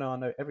like. And even though I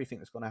know everything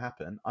that's going to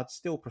happen, I'd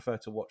still prefer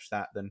to watch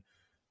that than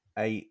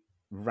a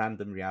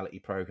random reality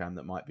program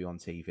that might be on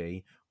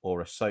TV,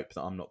 or a soap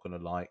that I'm not going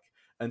to like.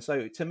 And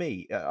so to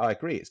me, I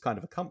agree, it's kind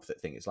of a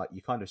comfort thing. It's like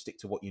you kind of stick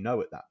to what you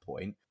know at that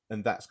point,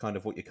 and that's kind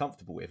of what you're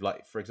comfortable with.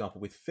 Like, for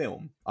example, with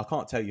film, I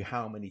can't tell you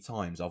how many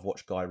times I've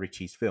watched Guy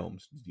Ritchie's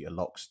films, your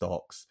Lock,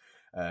 Stocks,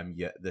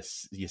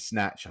 your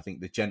Snatch. I think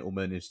The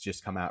Gentleman has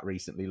just come out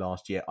recently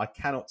last year. I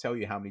cannot tell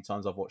you how many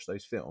times I've watched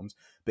those films,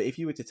 but if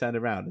you were to turn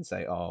around and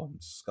say, oh, on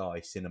Sky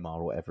Cinema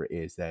or whatever it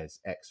is,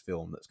 there's X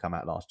film that's come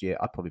out last year,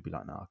 I'd probably be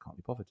like, no, I can't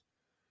be bothered,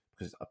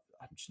 because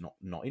I'm just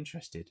not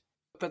interested.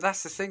 But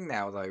that's the thing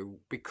now, though,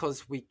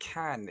 because we've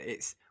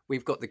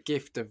got the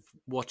gift of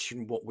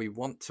watching what we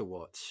want to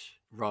watch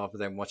rather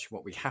than watching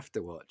what we have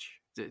to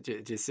watch. Do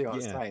you see what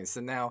I'm saying? So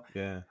now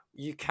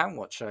you can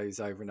watch shows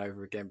over and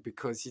over again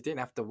because you didn't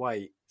have to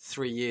wait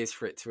 3 years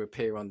for it to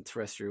appear on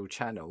terrestrial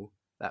channel,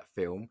 that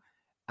film,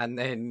 and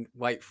then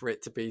wait for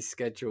it to be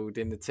scheduled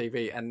in the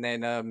TV, and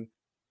then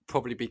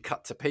probably be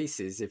cut to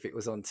pieces if it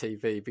was on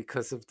TV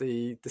because of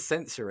the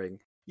censoring.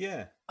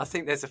 Yeah. I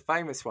think there's a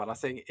famous one. I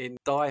think in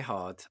Die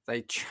Hard,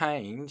 they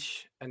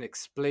change an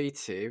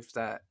expletive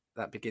that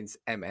begins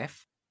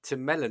MF to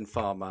melon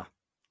farmer.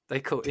 They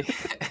call it.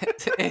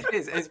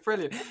 It's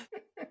brilliant.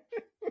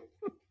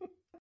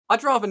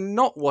 I'd rather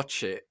not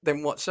watch it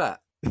than watch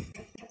that.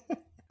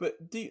 But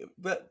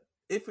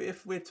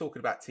if we're talking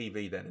about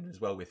TV then, and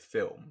as well with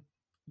film,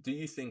 do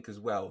you think as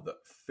well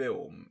that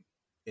film,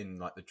 in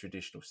like the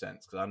traditional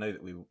sense, because I know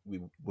that we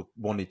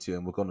wanted to,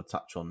 and we're going to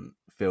touch on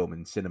film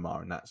and cinema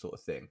and that sort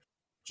of thing,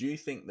 do you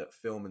think that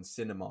film and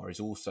cinema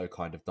is also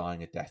kind of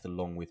dying a death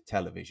along with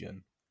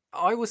television?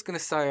 I was going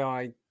to say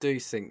I do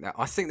think that.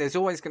 I think there's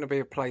always going to be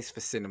a place for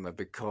cinema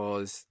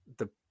because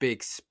the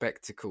big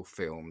spectacle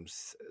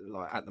films,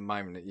 like at the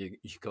moment,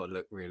 you've got to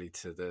look really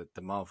to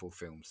the Marvel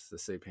films, the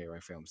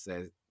superhero films.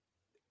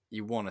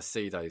 You want to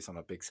see those on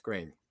a big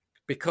screen.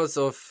 Because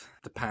of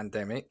the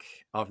pandemic,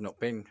 I've not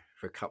been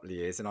for a couple of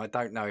years, and I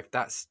don't know if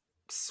that's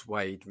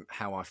swayed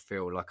how I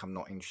feel. Like I'm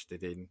not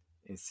interested in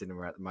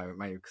cinema at the moment,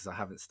 maybe because I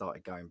haven't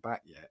started going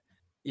back yet.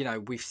 You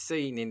know, we've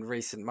seen in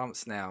recent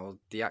months now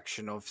the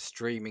action of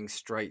streaming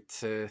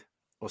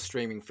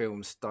streaming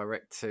films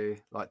direct to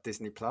like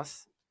Disney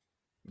Plus.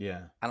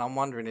 Yeah. And I'm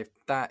wondering if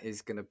that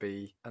is going to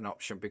be an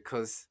option,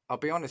 because I'll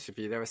be honest with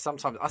you, there are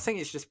sometimes, I think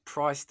it's just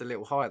priced a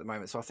little high at the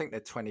moment. So I think they're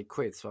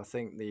 £20. So I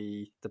think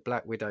the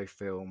Black Widow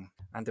film,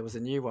 and there was a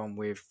new one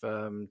with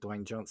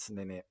Dwayne Johnson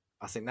in it.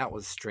 I think that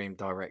was streamed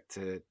direct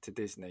to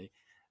Disney.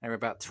 And they're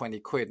about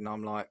 £20. And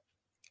I'm like,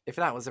 if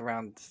that was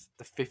around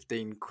the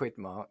 £15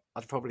 mark,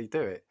 I'd probably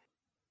do it.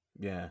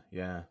 Yeah.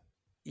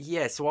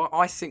 So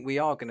I think we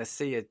are going to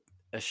see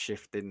a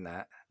shift in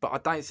that, but I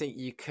don't think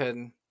you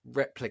can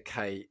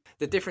replicate.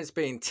 The difference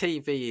being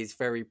TV is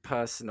very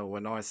personal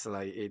and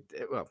isolated.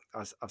 Well,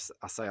 I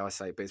say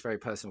isolate, but it's very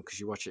personal because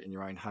you watch it in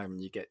your own home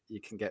and you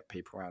can get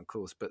people around, of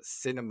course. But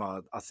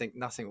cinema, I think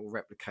nothing will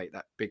replicate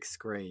that big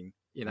screen.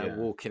 You know, Yeah.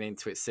 walking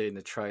into it, seeing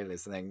the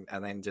trailers, and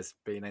then just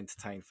being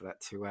entertained for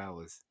that 2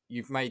 hours.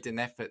 You've made an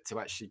effort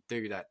to actually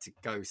do that, to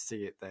go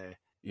see it there.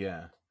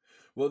 Yeah.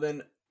 Well,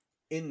 then,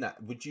 in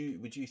that, would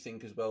you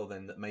think as well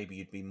then that maybe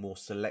you'd be more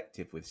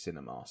selective with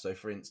cinema? So,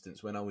 for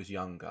instance, when I was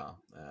younger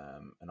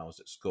and I was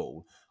at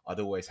school,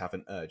 I'd always have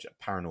an urge.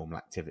 Paranormal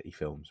Activity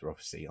films were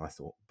obviously, I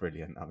thought,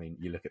 brilliant. I mean,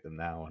 you look at them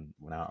now, and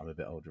when I'm a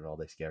bit older, are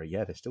they scary?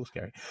 Yeah, they're still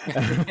scary.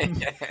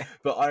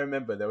 But I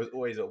remember there was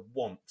always a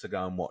want to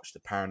go and watch the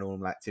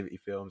Paranormal Activity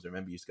films. I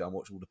remember you used to go and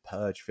watch all the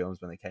Purge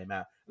films when they came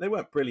out. They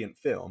weren't brilliant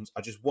films.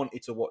 I just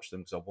wanted to watch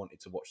them because I wanted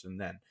to watch them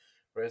then.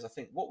 Whereas I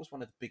think, what was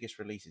one of the biggest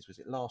releases? Was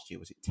it last year?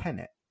 Was it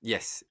Tenet?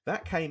 Yes.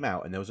 That came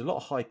out and there was a lot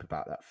of hype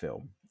about that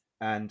film.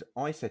 And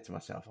I said to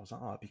myself, I was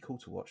like, oh, it'd be cool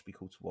to watch,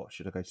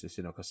 Should I go to the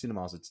cinema? Because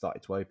cinemas had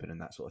started to open and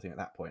that sort of thing at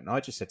that point. And I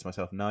just said to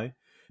myself, no,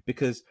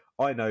 because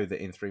I know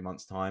that in 3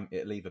 months' time,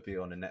 it'll either be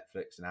on a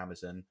Netflix and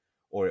Amazon,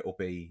 or it will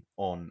be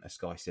on a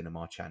Sky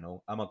Cinema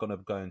channel. Am I going to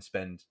go and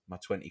spend my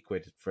 20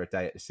 quid for a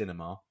day at the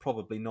cinema?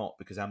 Probably not,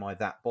 because am I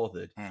that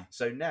bothered?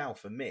 So now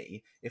for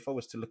me, if I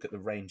was to look at the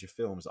range of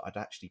films that I'd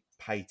actually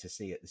pay to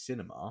see at the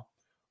cinema,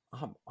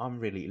 I'm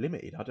really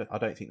limited. I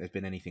don't think there's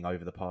been anything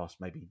over the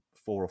past maybe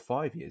 4 or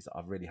 5 years that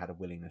I've really had a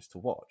willingness to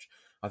watch.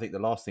 I think the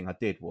last thing I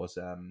did was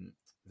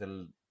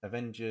the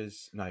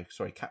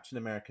Captain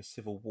America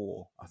Civil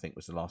War, I think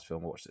was the last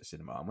film I watched at the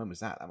cinema. And when was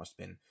that? That must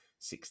have been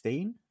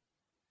 16?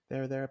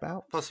 There or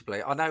thereabouts?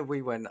 Possibly. I know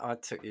I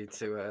took you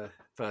to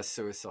first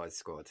Suicide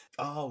Squad.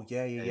 Oh,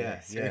 yeah.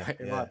 It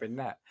might have been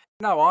that.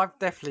 No, I've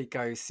definitely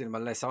go cinema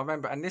less. I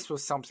remember, and this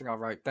was something I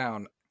wrote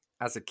down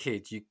as a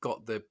kid, you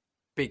got the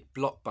big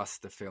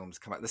blockbuster films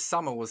come out. The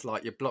summer was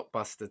like your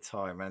blockbuster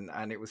time,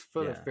 and it was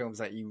full of films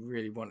that you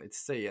really wanted to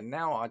see. And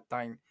now I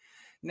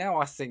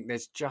think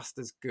there's just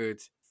as good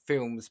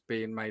films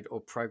being made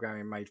or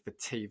programming made for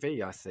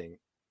TV, I think,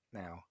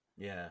 now.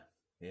 Yeah.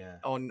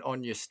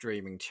 On your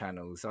streaming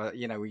channels,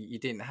 you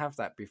didn't have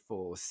that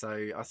before,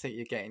 so I think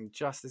you're getting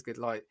just as good.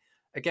 Like,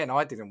 again,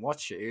 I didn't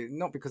watch it,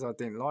 not because I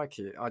didn't like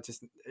it. I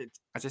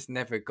just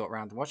never got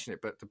around to watching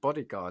it. But The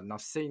Bodyguard, and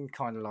I've seen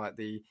kind of like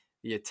the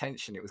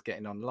attention it was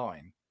getting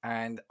online,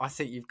 and I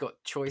think you've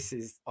got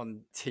choices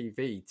on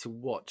TV to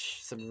watch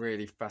some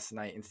really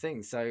fascinating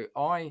things. So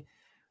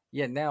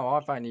now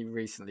I've only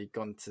recently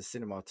gone to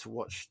cinema to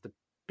watch the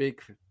big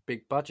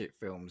budget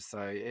films. So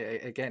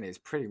again, it's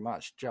pretty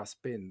much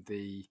just been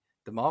the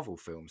Marvel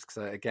films,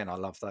 because again, I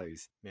love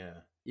those.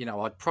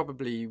 I'd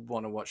probably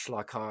want to watch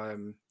like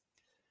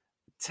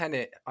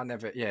Tenet.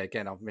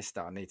 Again, I've missed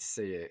that. I need to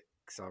see it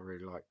because I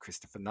really like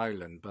Christopher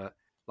Nolan. But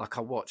like,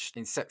 I watched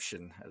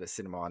Inception at the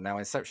cinema. Now,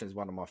 Inception is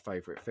one of my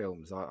favorite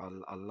films.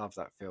 I love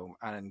that film,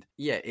 and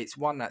it's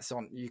one that's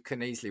on. You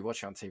can easily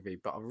watch it on TV,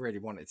 but I really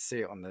wanted to see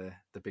it on the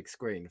big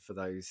screen for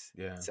those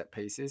set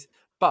pieces.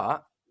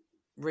 But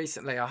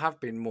recently I have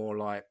been more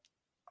like,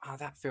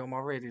 that film I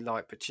really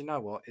like, but you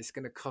know what, it's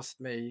going to cost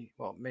me,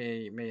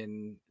 me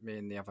and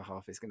the other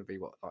half, it's going to be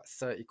like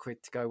 30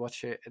 quid to go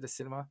watch it at the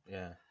cinema.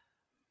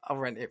 I'll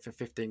rent it for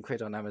 15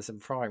 quid on Amazon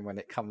Prime when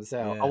it comes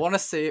out. I want to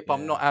see it, but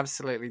I'm not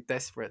absolutely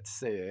desperate to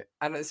see it.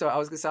 And so I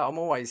was going to say, I'm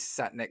always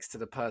sat next to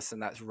the person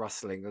that's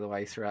rustling all the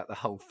way throughout the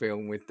whole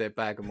film with their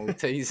bag of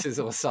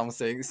Maltesers or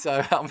something.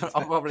 So I'm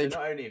probably... So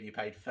not only have you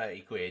paid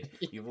 30 quid,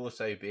 you've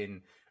also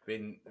been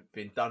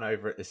done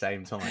over at the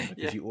same time,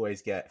 because you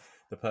always get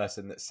the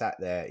person that sat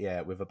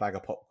there with a bag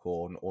of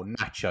popcorn or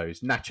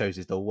nachos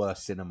is the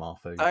worst cinema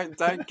food.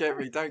 Don't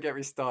get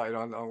me started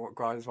on what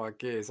grinds my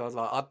gears. I was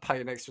like, I'd pay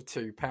an extra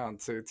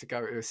 £2 to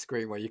go to a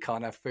screen where you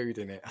can't have food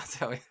in it, I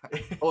tell you.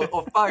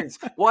 or phones.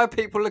 Why are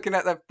people looking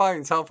at their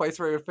phones halfway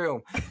through a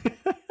film?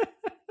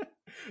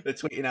 They're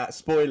tweeting out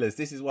spoilers.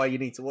 This is why you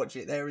need to watch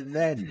it there and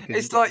then.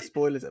 It's like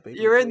spoilers that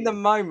you're in the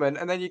moment,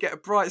 and then you get a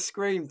bright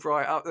screen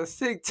bright up the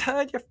thing.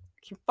 Turn your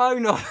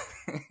phone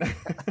off.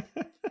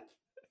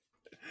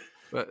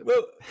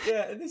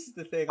 And this is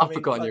the thing. I've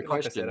forgotten your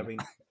question. Like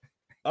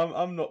I said,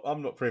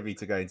 I'm not privy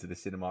to going to the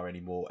cinema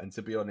anymore. And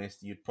to be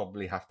honest, you'd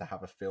probably have to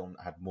have a film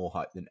that had more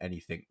hype than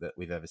anything that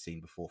we've ever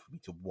seen before for me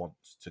to want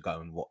to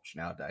go and watch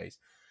nowadays.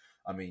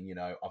 I mean,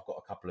 I've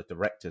got a couple of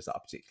directors that I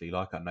particularly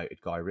like. I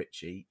noted Guy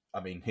Ritchie. I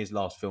mean, his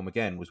last film,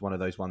 again, was one of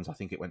those ones, I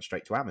think it went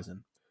straight to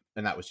Amazon.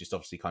 And that was just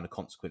obviously kind of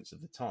consequence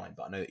of the time.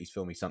 But I know that he's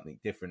filming something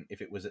different.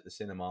 If it was at the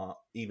cinema,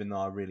 even though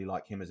I really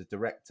like him as a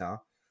director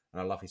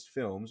and I love his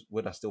films,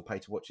 would I still pay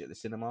to watch it at the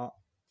cinema?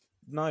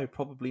 No,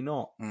 probably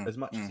not. As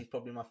much as he's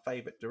probably my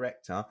favourite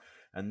director,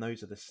 and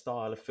those are the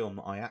style of film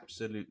that I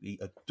absolutely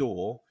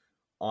adore,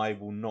 I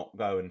will not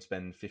go and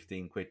spend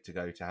 15 quid to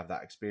go to have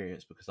that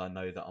experience, because I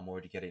know that I'm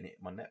already getting it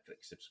in my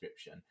Netflix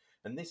subscription.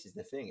 And this is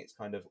the thing, it's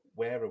kind of,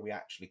 where are we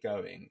actually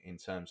going in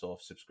terms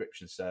of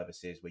subscription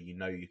services where you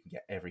can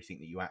get everything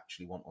that you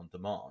actually want on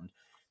demand?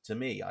 To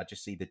me, I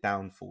just see the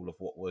downfall of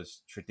what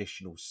was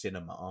traditional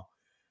cinema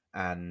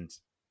and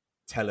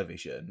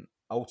television.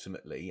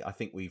 ultimately, I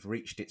think we've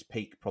reached its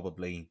peak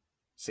probably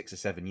 6 or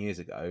 7 years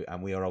ago,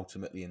 and we are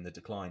ultimately in the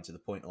decline to the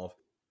point of,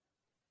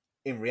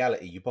 in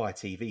reality, you buy a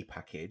TV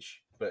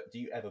package, but do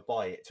you ever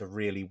buy it to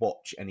really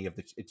watch any of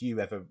the? Do you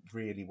ever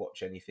really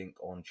watch anything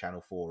on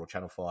Channel 4 or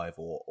Channel 5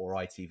 or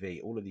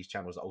ITV? All of these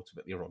channels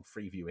ultimately are on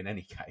Freeview in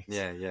any case.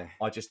 Yeah.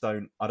 I just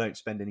don't. I don't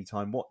spend any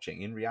time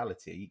watching. In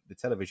reality, the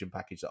television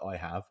package that I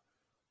have,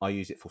 I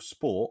use it for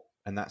sport,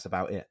 and that's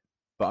about it.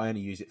 But I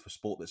only use it for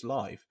sport that's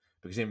live,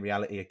 because in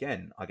reality,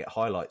 again, I get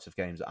highlights of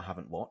games that I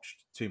haven't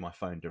watched to my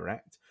phone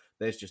direct.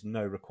 There's just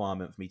no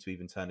requirement for me to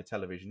even turn a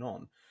television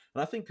on.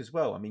 And I think as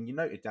well, I mean, you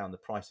noted down the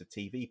price of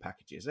TV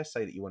packages. Let's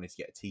say that you wanted to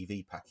get a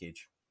TV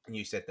package, and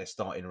you said they're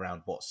starting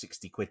around, what,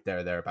 60 quid there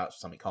or thereabouts,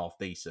 something half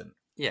decent.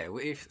 Yeah,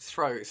 well, if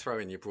throw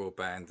in your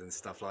broadband and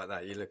stuff like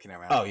that, you're looking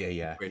around. Oh,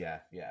 yeah.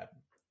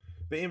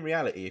 But in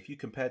reality, if you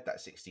compared that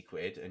 60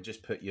 quid and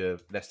just put your,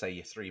 let's say,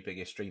 your three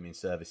biggest streaming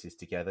services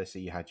together, so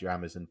you had your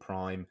Amazon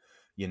Prime,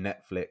 your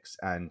Netflix,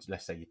 and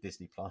let's say your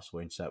Disney Plus,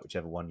 or insert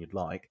whichever one you'd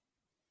like,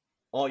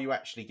 are you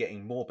actually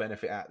getting more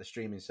benefit out of the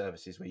streaming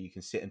services where you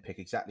can sit and pick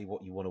exactly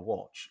what you want to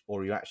watch, or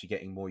are you actually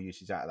getting more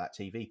usage out of that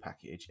TV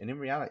package? And in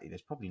reality,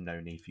 there's probably no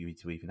need for you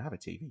to even have a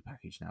TV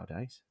package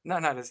nowadays. No,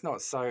 there's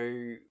not. So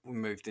we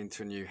moved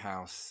into a new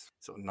house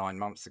sort of 9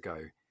 months ago.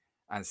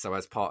 And so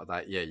as part of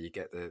that, yeah, you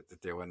get the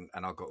deal. And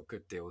I got a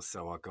good deal.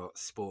 So I got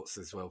sports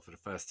as well for the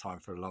first time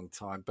for a long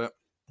time. But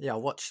yeah, I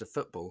watched the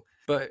football.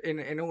 But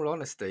in all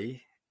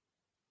honesty,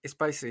 it's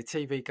basically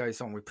TV goes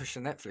on. We push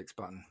the Netflix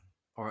button.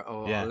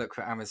 Or I look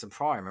for Amazon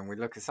Prime and we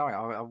look at something.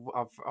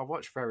 I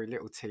watch very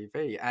little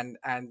TV. And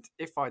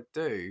if I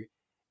do,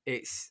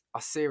 it's I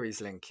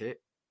series link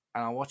it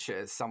and I watch it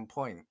at some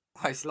point.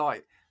 It's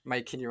like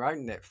making your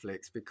own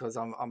Netflix, because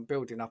I'm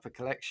building up a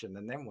collection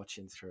and then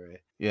watching through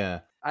it.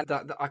 Yeah.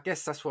 And I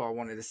guess that's what I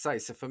wanted to say.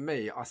 So for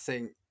me, I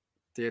think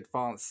the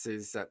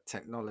advances that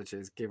technology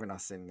has given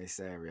us in this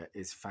area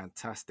is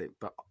fantastic.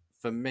 But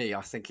for me, I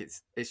think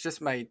it's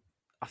just made,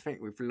 I think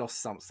we've lost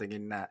something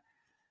in that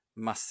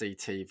must-see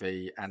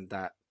TV and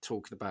that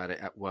talking about it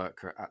at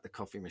work or at the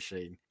coffee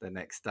machine the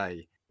next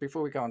day.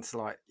 Before we go on to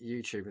like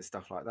YouTube and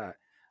stuff like that,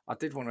 I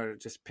did want to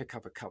just pick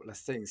up a couple of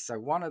things. So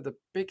one of the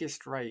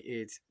biggest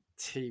rated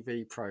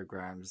TV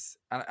programs,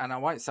 and I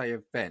won't say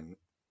event,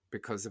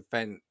 because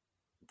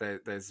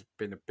there's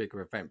been a bigger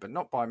event, but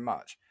not by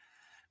much.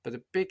 But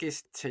the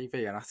biggest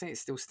TV, and I think it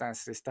still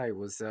stands to this day,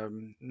 was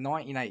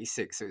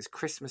 1986. So it was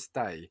Christmas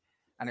Day,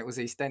 and it was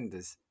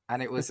EastEnders.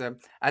 And it was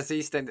as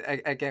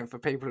EastEnders, again, for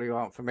people who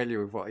aren't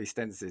familiar with what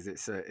EastEnders is,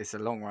 it's a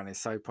long running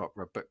soap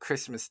opera. But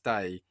Christmas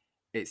Day,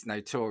 it's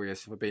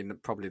notorious for being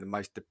probably the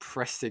most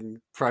depressing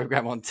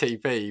program on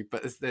TV.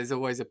 But there's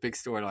always a big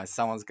storyline.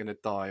 Someone's going to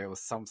die or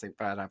something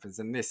bad happens.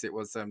 And this, it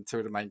was two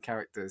of the main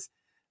characters.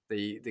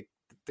 The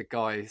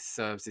guy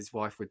serves his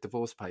wife with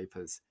divorce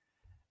papers,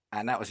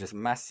 and that was just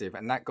massive.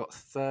 And that got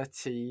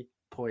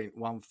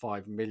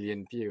 30.15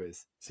 million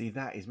viewers. See,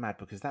 that is mad,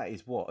 because that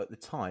is what, at the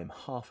time,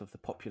 half of the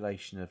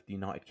population of the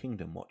United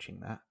Kingdom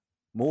watching that.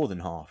 More than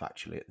half,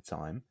 actually, at the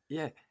time.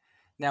 Yeah.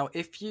 Now,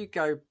 if you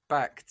go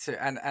back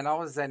to, and I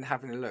was then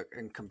having a look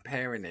and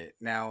comparing it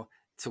now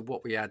to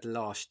what we had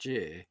last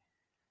year,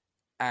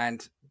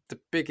 and the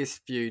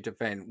biggest viewed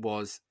event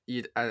was,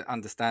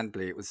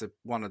 understandably, it was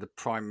one of the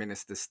Prime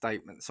Minister's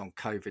statements on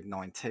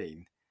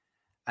COVID-19,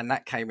 and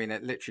that came in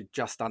at literally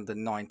just under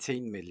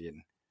 19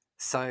 million.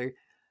 So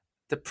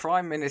the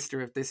Prime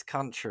Minister of this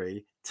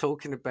country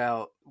talking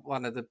about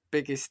one of the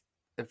biggest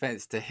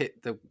events to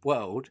hit the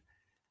world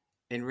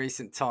in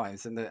recent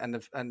times, and the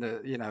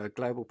a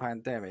global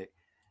pandemic,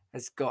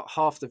 has got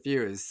half the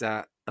viewers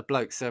that a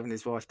bloke serving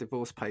his wife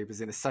divorce papers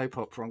in a soap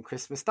opera on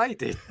Christmas Day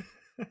did.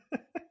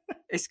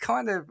 It's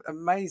kind of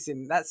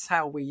amazing. That's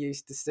how we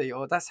used to see,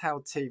 or that's how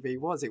TV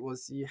was. It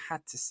was, you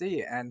had to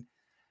see it.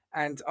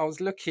 And I was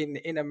looking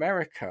in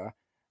America,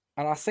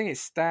 and I think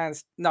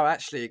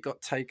it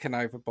got taken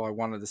over by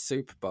one of the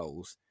Super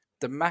Bowls.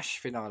 The MASH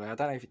finale. I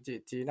don't know if do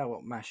you know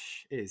what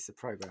MASH is, the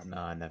program? No,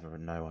 I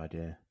no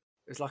idea.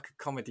 It was like a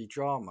comedy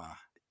drama.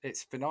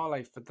 Its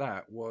finale for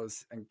that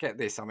was, and get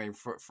this, I mean,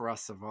 for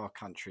us of our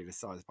country, the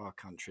size of our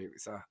country, it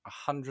was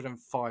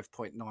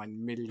 105.9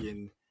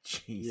 million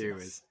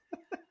viewers.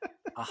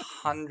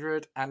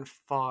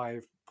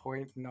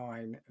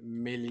 105.9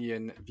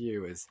 million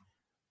viewers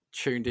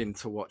tuned in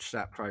to watch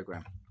that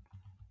program,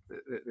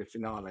 the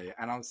finale.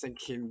 And I'm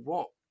thinking,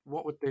 what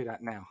would do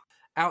that now?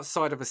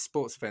 Outside of a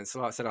sports event, so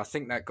like I said, I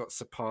think that got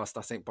surpassed,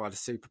 I think, by the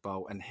Super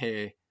Bowl, and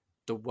here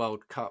the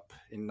World Cup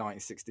in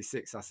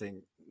 1966, I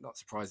think, not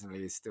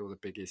surprisingly, is still the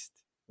biggest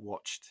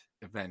watched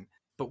event.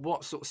 But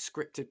what sort of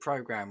scripted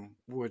program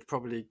would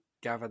probably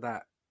gather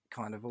that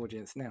kind of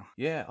audience now?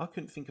 Yeah, I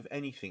couldn't think of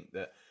anything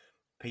that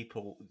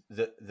people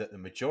that the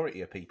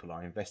majority of people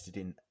are invested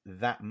in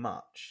that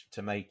much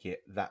to make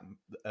it that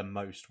a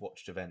most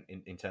watched event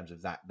in terms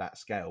of that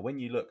scale. When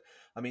you look,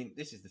 I mean,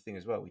 this is the thing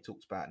as well. We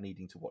talked about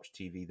needing to watch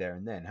TV there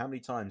and then. How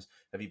many times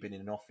have you been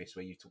in an office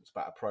where you've talked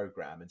about a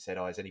program and said,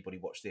 "Oh, has anybody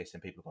watched this?"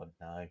 And people have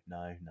gone,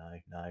 "No,"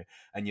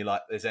 and you're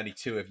like, "There's only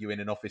two of you in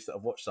an office that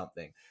have watched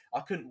something." I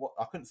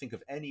couldn't think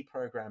of any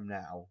program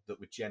now that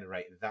would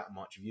generate that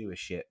much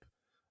viewership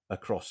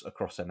across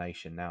a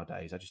nation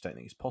nowadays. I just don't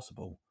think it's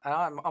possible.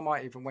 And I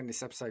might even, when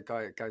this episode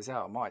goes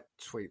out, I might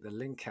tweet the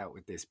link out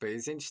with this. But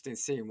it's interesting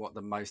seeing what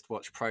the most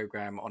watched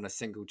program on a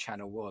single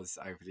channel was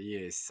over the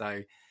years.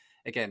 So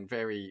again,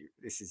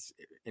 this is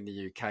in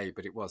the UK,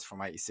 but it was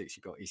from '86.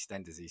 You got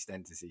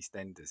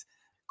EastEnders.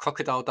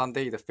 Crocodile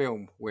Dundee, the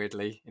film,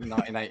 weirdly, in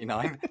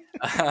 1989.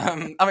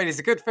 I mean, it's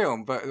a good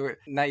film, but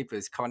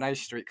Neighbours,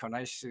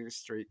 Coronation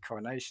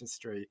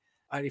Street.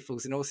 Only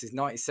Fools and Horses.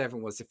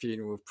 97 was the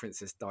funeral of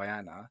Princess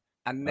Diana.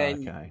 And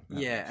then,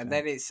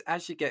 then it's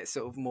as you get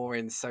sort of more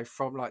in. So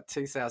from like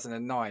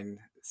 2009,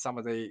 some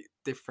of the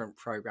different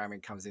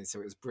programming comes in. So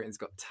it was Britain's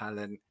Got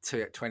Talent.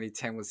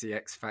 2010 was the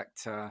X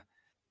Factor.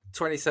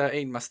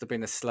 2013 must have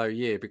been a slow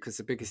year because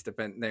the biggest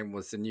event then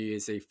was the New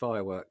Year's Eve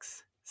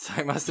fireworks. So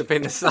it must have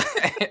been a slow...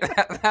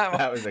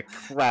 that was a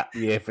crap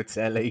year for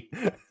telly.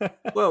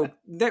 Well,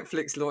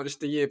 Netflix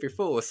launched the year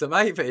before, so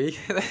maybe...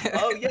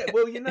 Oh, yeah.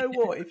 Well, you know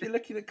what? If you're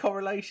looking at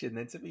correlation,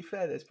 then to be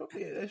fair, there's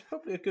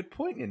probably a good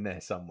point in there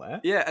somewhere.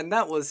 Yeah, and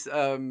that was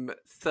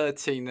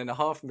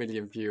 13.5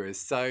 million viewers.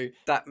 So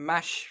that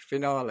MASH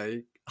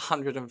finale,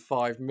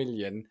 105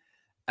 million,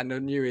 and the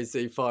New Year's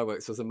Eve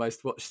fireworks was the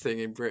most watched thing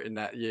in Britain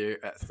that year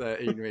at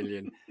 13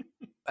 million.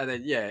 And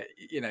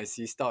then,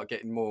 so you start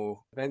getting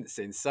more events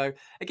in. So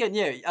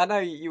again, I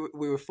know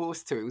we were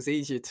forced to. It was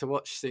easier to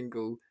watch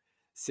single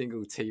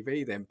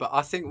TV then. But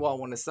I think what I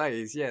want to say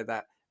is,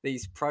 that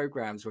these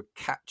programs were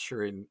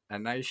capturing a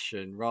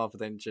nation rather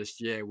than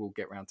just, we'll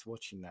get around to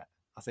watching that.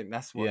 I think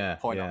that's what the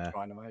point I'm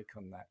trying to make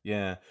on that.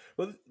 Yeah.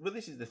 Well,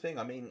 this is the thing.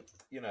 I mean,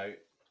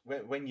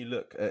 when you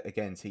look at,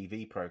 again,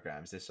 TV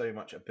programs, there's so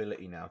much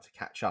ability now to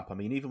catch up. I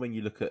mean, even when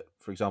you look at,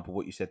 for example,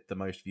 what you said the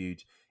most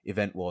viewed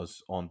event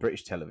was on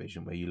British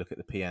television, where you look at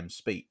the PM's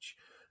speech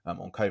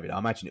on COVID, I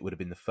imagine it would have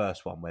been the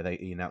first one where they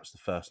announced the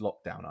first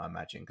lockdown, I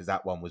imagine, because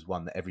that one was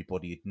one that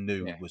everybody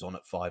knew was on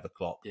at 5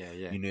 o'clock. Yeah.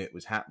 You knew it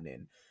was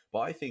happening.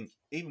 But I think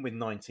even with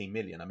 19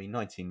 million, I mean,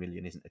 19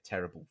 million isn't a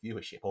terrible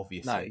viewership,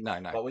 obviously. No.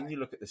 But when you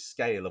look at the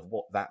scale of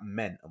what that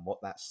meant and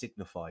what that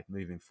signified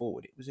moving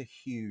forward, it was a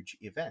huge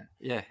event.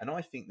 Yeah. And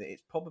I think that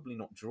it's probably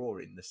not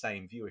drawing the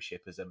same viewership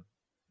as a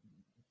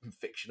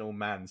fictional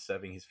man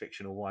serving his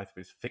fictional wife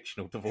with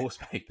fictional divorce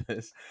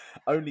papers,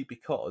 only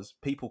because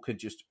people could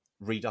just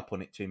read up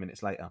on it 2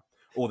 minutes later,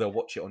 or they'll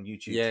watch it on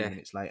YouTube 2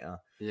 minutes later.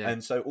 Yeah.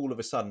 And so all of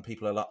a sudden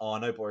people are like, oh, I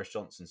know Boris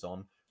Johnson's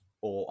on,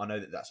 or I know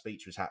that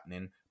speech was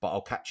happening, but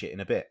I'll catch it in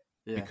a bit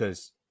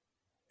because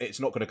it's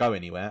not going to go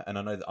anywhere, and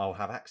I know that I'll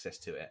have access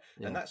to it.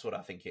 Yeah. And that's what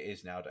I think it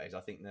is nowadays. I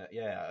think that,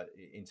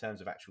 in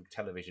terms of actual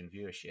television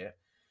viewership,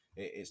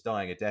 it's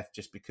dying a death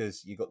just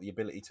because you got the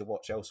ability to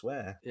watch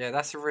elsewhere. Yeah,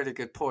 that's a really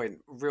good point.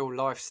 Real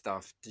life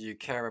stuff, do you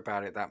care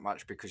about it that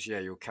much? Because,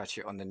 you'll catch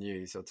it on the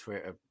news or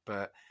Twitter,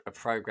 but a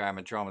program,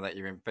 a drama that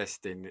you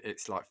invest in,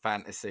 it's like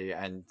fantasy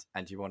and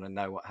you want to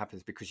know what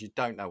happens because you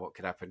don't know what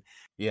could happen.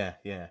 Yeah.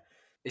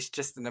 It's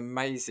just an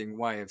amazing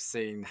way of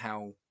seeing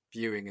how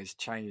viewing has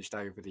changed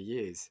over the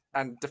years.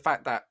 And the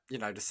fact that,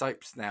 the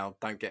soaps now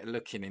don't get a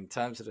look in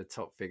terms of the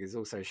top figures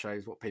also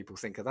shows what people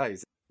think of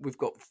those. We've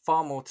got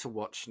far more to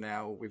watch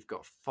now. We've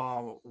got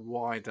far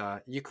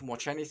wider. You can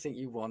watch anything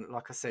you want.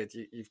 Like I said,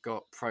 you've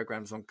got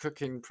programs on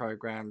cooking,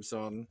 programs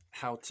on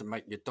how to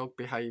make your dog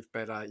behave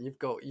better.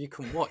 You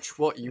can watch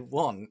what you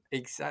want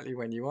exactly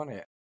when you want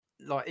it.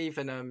 Like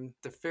even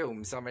the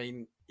films. I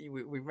mean,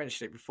 we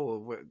mentioned it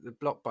before. The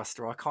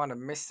Blockbuster, I kind of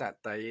missed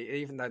that day,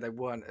 even though they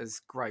weren't as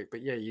great.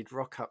 But you'd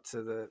rock up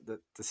to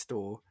the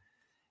store.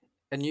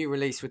 A new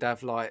release would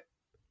have like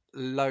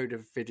load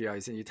of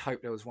videos and you'd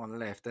hope there was one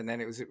left, and then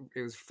it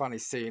was funny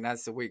seeing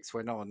as the weeks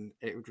went on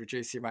it would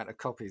reduce the amount of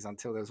copies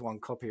until there was one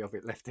copy of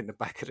it left in the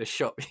back of the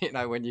shop,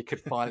 when you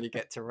could finally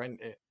get to rent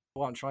it.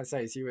 What I'm trying to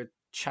say is you were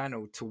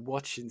channeled to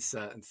watching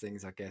certain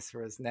things, I guess,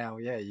 whereas now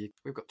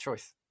we've got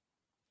choice.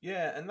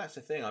 Yeah, and that's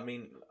the thing. I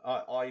mean,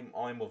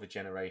 I'm of a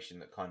generation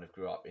that kind of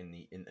grew up in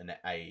the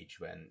internet age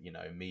when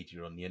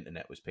media on the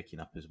internet was picking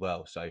up as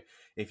well. So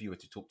if you were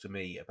to talk to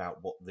me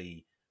about what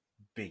the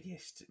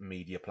biggest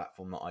media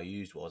platform that I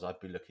used was, I'd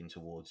be looking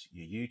towards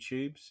your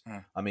YouTubes.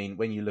 I mean,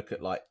 when you look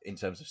at like in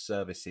terms of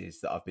services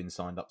that I've been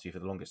signed up to for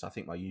the longest, I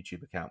think my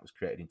YouTube account was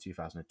created in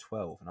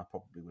 2012, and I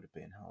probably would have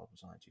been, how old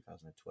was I in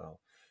 2012?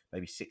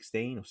 Maybe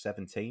 16 or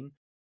 17.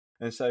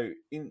 And so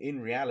in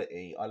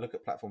reality, I look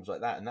at platforms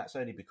like that, and that's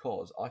only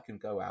because I can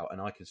go out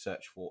and I can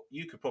search for,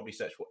 you could probably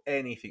search for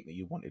anything that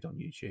you wanted on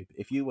YouTube.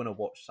 If you want to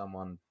watch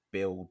someone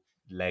build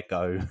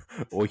Lego,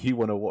 or you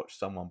want to watch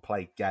someone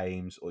play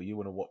games, or you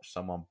want to watch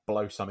someone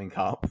blow something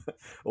up,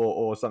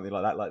 or something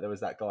like that. Like there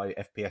was that guy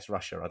FPS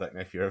Russia. I don't know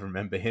if you ever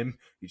remember him,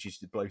 who used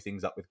to blow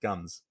things up with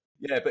guns.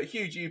 Yeah, but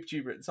huge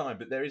YouTuber at the time.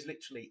 But there is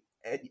literally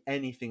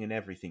anything and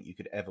everything you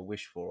could ever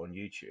wish for on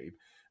YouTube.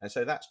 And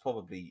so that's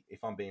probably,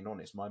 if I'm being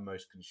honest, my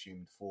most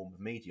consumed form of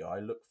media. I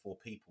look for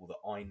people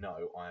that I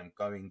know I am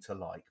going to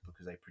like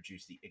because they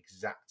produce the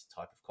exact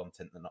type of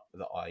content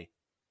that I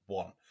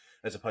want,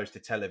 as opposed to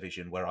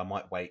television where I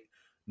might wait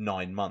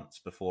 9 months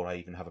before I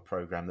even have a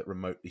program that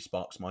remotely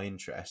sparks my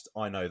interest.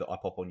 I know that I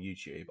pop on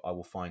YouTube, I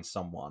will find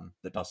someone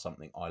that does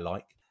something I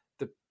like.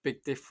 The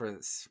big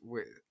difference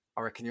with,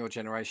 I reckon, your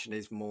generation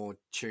is more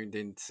tuned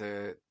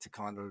into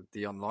kind of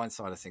the online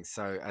side of things.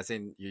 So as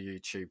in your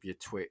YouTube, your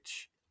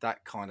Twitch,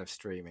 that kind of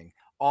streaming.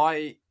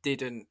 I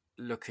didn't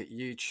look at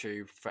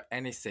YouTube for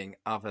anything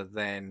other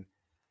than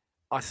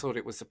I thought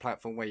it was a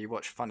platform where you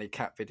watch funny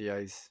cat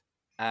videos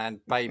and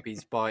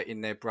babies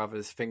biting their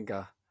brother's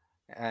finger.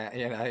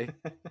 You know.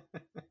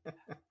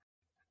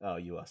 Oh,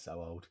 you are so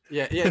old.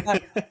 Yeah,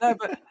 no,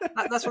 but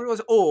that's what it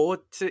was. Or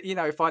to,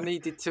 if I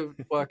needed to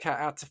work out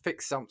how to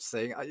fix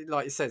something,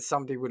 like you said,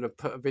 somebody would have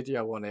put a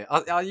video on it.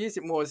 I use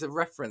it more as a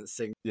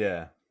referencing.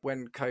 Yeah.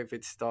 When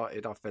COVID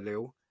started, I fell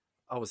ill.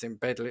 I was in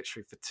bed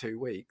literally for 2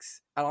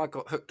 weeks, and I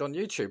got hooked on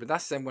YouTube. And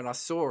that's then when I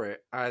saw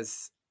it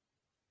as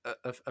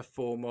a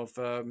form of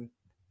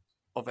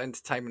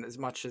entertainment as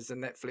much as a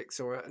Netflix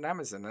or an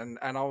Amazon.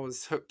 And I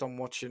was hooked on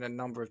watching a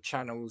number of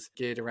channels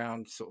geared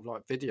around sort of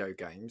like video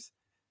games,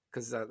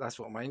 because that's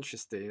what I'm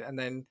interested in. And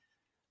then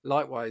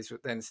likewise,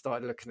 then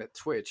started looking at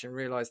Twitch and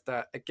realized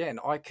that, again,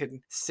 I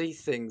can see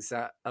things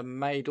that are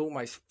made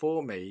almost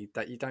for me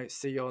that you don't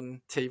see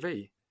on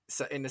TV.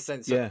 So in the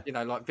sense of,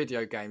 like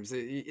video games,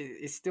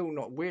 it's still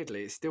not,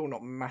 weirdly, it's still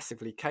not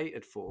massively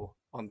catered for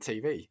on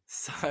TV.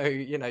 So,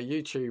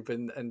 YouTube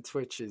and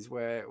Twitch is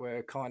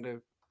where kind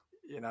of,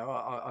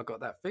 I got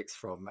that fix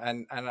from.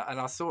 And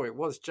I saw it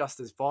was just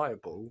as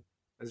viable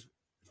as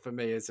for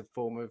me as a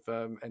form of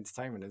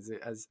entertainment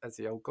as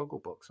the old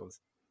Gogglebox was.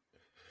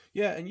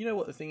 Yeah, and you know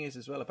what the thing is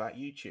as well about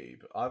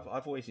YouTube?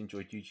 I've always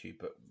enjoyed YouTube,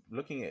 but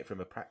looking at it from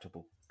a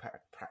practical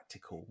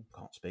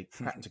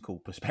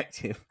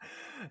perspective,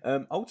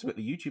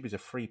 ultimately YouTube is a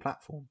free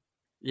platform.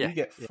 Yeah, you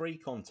get free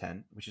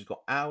content, which has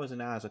got hours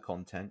and hours of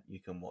content. You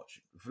can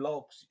watch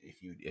vlogs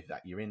if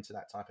you're into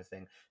that type of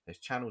thing. There's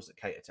channels that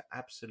cater to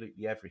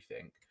absolutely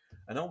everything,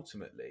 and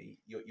ultimately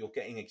you're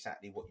getting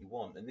exactly what you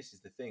want. And this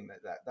is the thing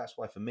that's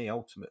why for me,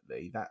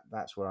 ultimately,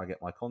 that's where I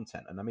get my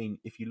content. And I mean,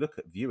 if you look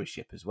at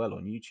viewership as well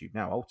on YouTube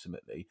now,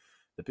 ultimately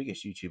the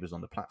biggest YouTubers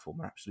on the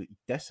platform are absolutely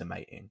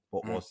decimating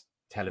what was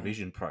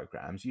television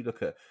programs. You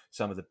look at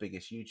some of the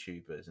biggest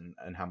YouTubers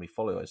and how many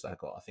followers they've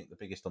got. I think the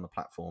biggest on the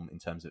platform in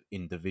terms of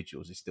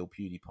individuals is still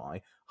PewDiePie,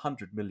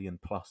 100 million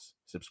plus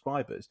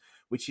subscribers,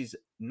 which is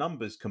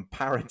numbers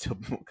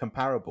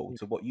comparable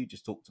to what you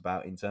just talked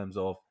about in terms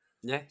of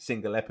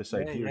single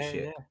episode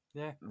viewership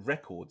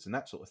records and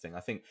that sort of thing. I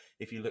think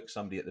if you look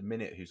somebody at the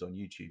minute who's on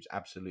YouTube's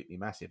absolutely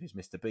massive is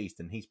Mr. Beast,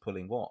 and he's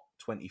pulling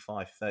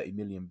 25-30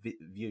 million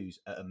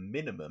views at a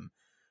minimum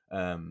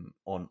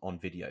on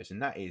videos,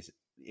 and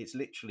it's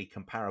literally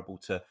comparable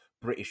to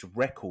British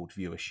record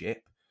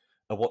viewership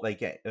of what they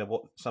get,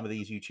 what some of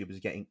these YouTubers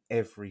are getting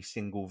every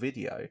single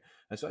video.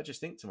 And so I just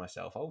think to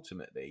myself,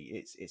 ultimately,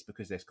 it's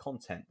because there's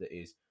content that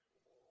is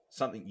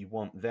something you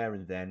want there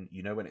and then.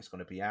 You know when it's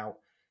going to be out.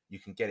 You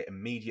can get it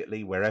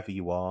immediately wherever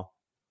you are,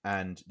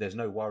 and there's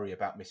no worry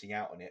about missing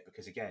out on it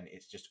because, again,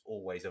 it's just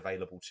always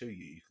available to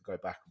you. You can go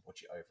back and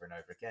watch it over and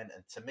over again.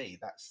 And to me,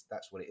 that's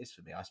what it is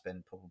for me. I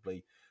spend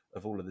probably,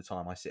 of all of the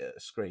time I sit at a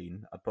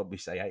screen, I'd probably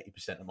say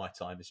 80% of my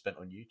time is spent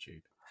on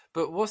YouTube.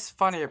 But what's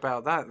funny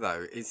about that,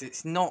 though, is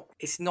it's not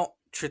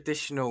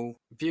traditional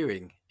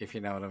viewing, if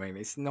you know what I mean.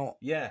 It's not.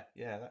 Yeah,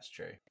 that's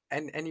true.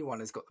 And anyone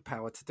has got the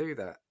power to do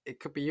that. It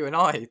could be you and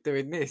I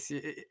doing this.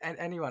 And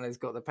anyone has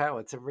got the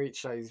power to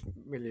reach those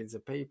millions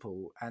of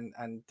people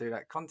and do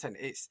that content.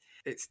 It's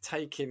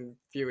taking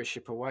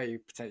viewership away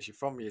potentially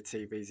from your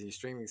TVs and your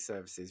streaming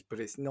services, but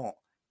it's not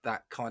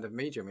that kind of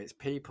medium. It's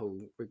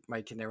people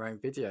making their own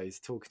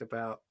videos talking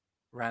about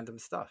random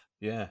stuff.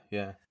 Yeah.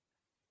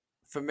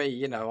 For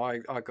me,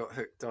 I got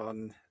hooked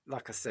on,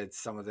 like I said,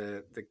 some of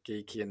the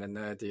geeky and the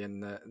nerdy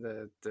and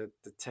the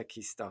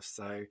techie stuff.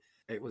 So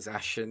it was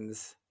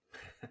Ashens.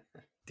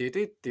 Hello.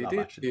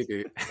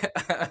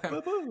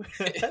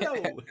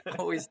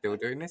 Always still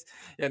doing this.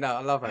 Yeah, no,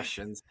 I love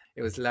Ashens.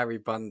 It was Larry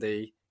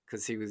Bundy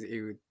because he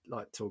would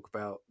like talk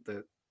about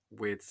the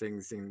weird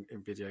things in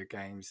video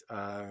games.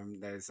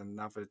 There's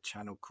another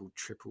channel called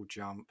Triple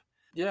Jump.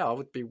 Yeah, I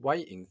would be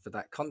waiting for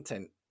that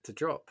content to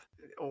drop.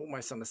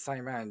 Almost on the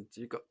same hand,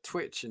 you've got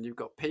Twitch and you've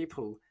got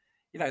people.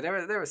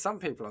 There are some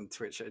people on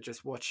Twitch that are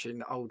just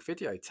watching old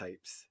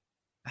videotapes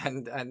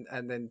and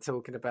then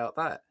talking about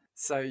that.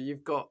 So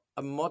you've got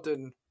a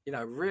modern,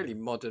 really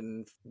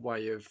modern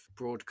way of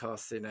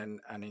broadcasting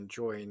and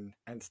enjoying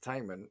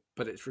entertainment,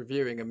 but it's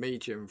reviewing a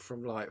medium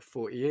from like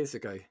 40 years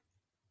ago,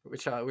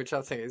 which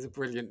I think is a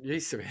brilliant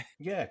use of it.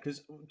 Yeah, because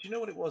do you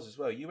know what it was as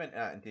well? You went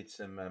out and did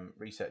some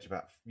research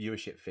about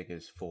viewership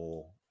figures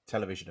for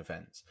television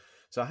events.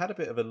 So I had a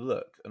bit of a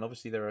look, and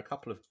obviously there are a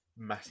couple of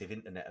massive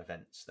internet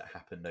events that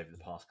happened over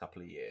the past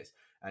couple of years,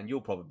 and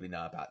you'll probably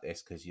know about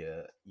this because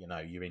you're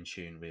in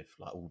tune with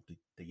like all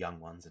the young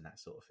ones and that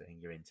sort of thing.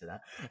 You're into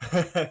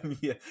that,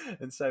 yeah.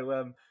 And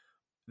so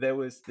there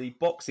was the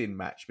boxing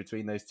match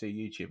between those two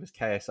YouTubers,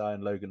 KSI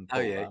and Logan Oh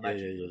Paul. yeah, I yeah,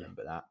 imagine you yeah,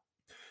 remember that.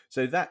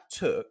 So that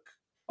took.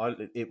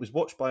 It was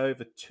watched by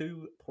over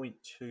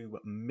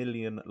 2.2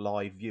 million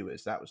live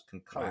viewers. That was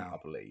concurrent, Wow,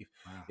 I believe.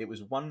 wow. It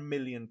was 1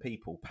 million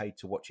people paid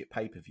to watch it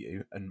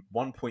pay-per-view, and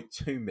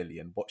 1.2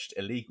 million watched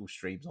illegal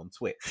streams on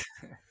Twitch.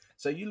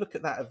 So you look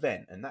at that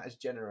event, and that has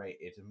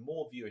generated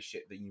more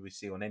viewership than you would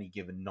see on any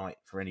given night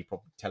for any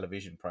proper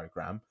television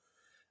program.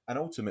 And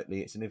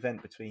ultimately, it's an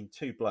event between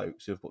two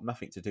blokes who have got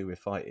nothing to do with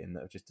fighting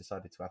that have just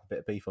decided to have a bit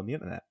of beef on the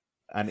internet.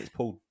 And it's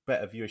pulled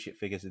better viewership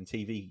figures than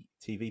TV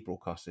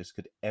broadcasters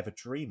could ever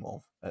dream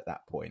of at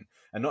that point.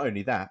 And not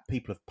only that,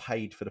 people have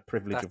paid for the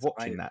privilege of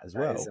watching that as That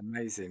well. is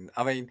amazing.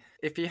 I mean,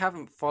 if you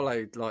haven't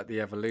followed like the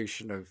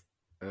evolution of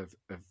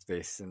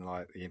this and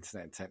like the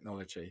internet and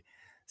technology,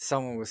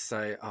 someone will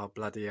say, "Oh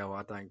bloody hell,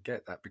 I don't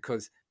get that,"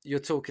 because you're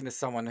talking to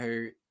someone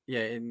who,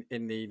 yeah,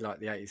 in the like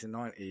the 80s and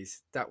 90s,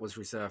 that was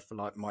reserved for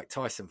like Mike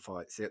Tyson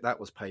fights. That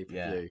was pay per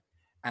view,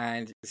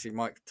 and you see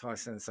Mike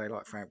Tyson, say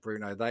like Frank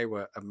Bruno, they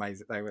were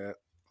amazing. They were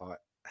like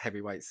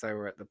heavyweights. They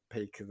were at the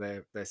peak of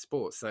their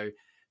sport. So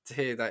to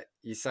hear that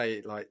you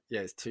say like, yeah,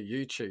 it's two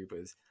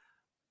YouTubers,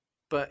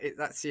 but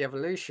that's the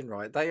evolution,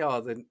 right? They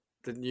are the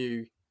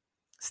new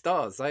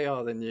stars. They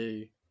are the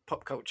new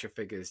pop culture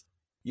figures.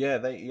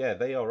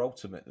 They are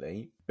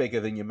ultimately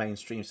bigger than your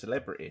mainstream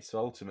celebrities. So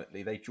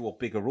ultimately, they draw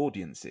bigger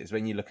audiences.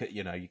 When you look at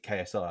your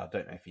KSI, I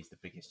don't know if he's the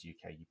biggest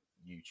UK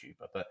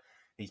YouTuber, but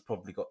he's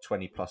probably got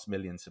 20 plus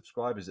million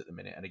subscribers at the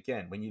minute. And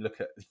again, when you look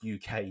at the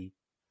UK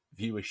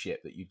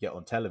viewership that you get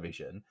on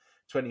television,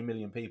 20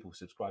 million people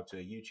subscribe to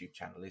a YouTube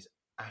channel is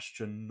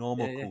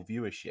astronomical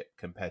viewership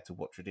compared to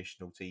what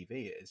traditional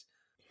TV is.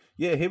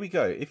 Yeah, here we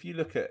go. If you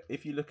look at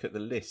the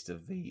list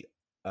of the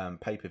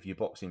pay-per-view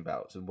boxing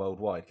bouts and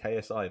worldwide,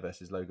 KSI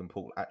versus Logan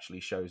Paul actually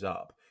shows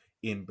up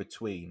in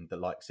between the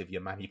likes of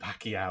your Manny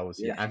Pacquiao's,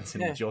 your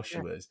Anthony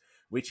Joshua's,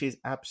 which is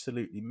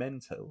absolutely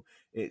mental.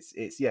 It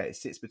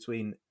sits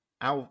between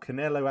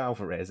Canelo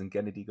Alvarez and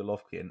Gennady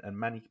Golovkin and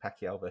Manny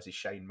Pacquiao versus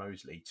Shane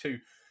Mosley, two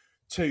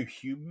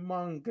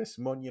humongous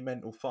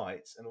monumental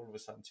fights, and all of a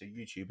sudden two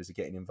YouTubers are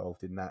getting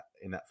involved in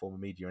that form of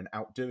media and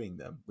outdoing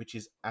them, which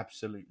is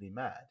absolutely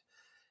mad.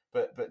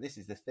 But this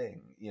is the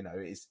thing,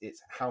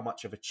 it's how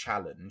much of a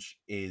challenge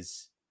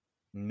is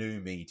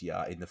new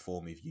media in the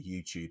form of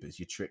your YouTubers,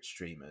 your Twitch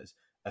streamers,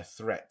 a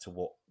threat to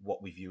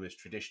what we view as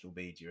traditional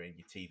media and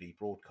your TV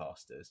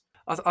broadcasters.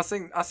 I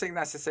think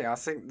that's the thing. I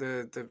think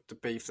the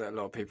beef that a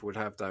lot of people would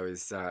have though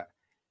is that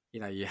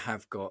you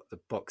have got the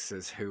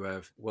boxers who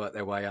have worked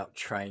their way up,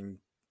 trained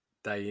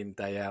day in,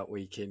 day out,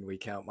 week in,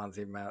 week out, month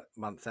in,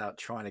 month out,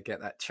 trying to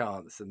get that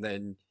chance, and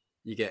then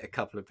you get a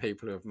couple of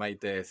people who have made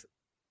their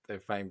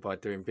fame by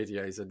doing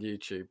videos on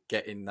YouTube,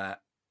 getting that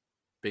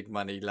big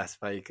money Las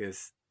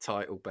Vegas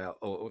title belt,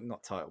 or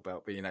not title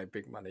belt, but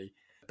big money.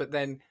 But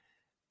then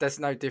that's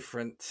no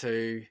different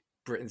to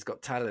Britain's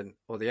Got Talent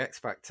or the X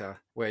Factor,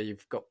 where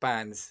you've got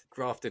bands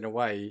grafting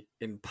away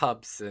in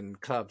pubs and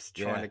clubs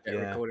trying to get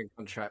a recording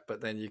contract, but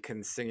then you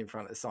can sing in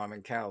front of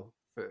Simon Cowell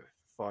for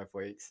 5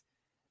 weeks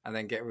and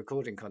then get a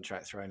recording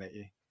contract thrown at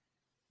you.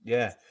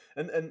 Yeah,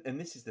 and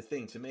this is the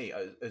thing to me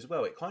as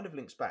well. It kind of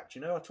links back. I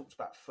talked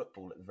about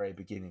football at the very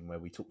beginning, where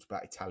we talked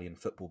about Italian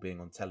football being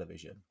on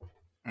television.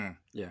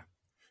 Yeah.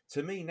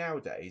 To me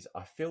nowadays,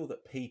 I feel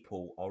that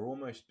people are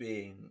almost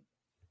being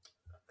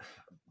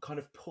kind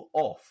of put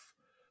off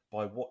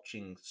by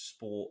watching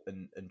sport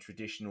and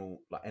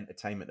traditional like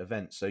entertainment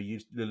events. So you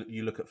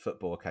look at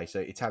football. Okay, so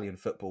Italian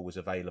football was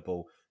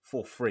available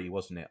for free,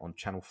 wasn't it, on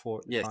Channel 4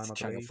 at the time? I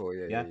Channel believe? 4.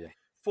 Yeah.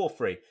 For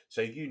free.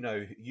 So you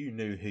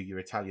knew who your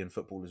Italian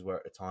footballers were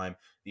at the time.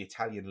 The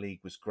Italian league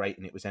was great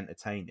and it was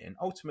entertaining.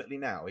 Ultimately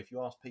now, if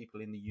you ask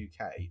people in the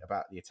UK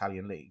about the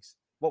Italian leagues,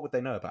 what would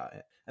they know about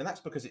it? And that's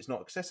because it's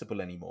not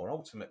accessible anymore.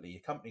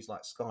 Ultimately, companies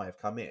like Sky have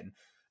come in,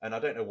 and I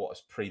don't know what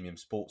a premium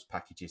sports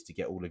package is to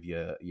get all of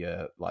your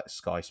like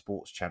Sky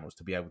Sports channels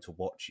to be able to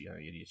watch your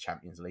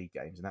Champions League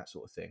games and that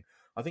sort of thing.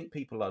 I think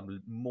people are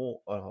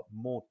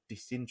more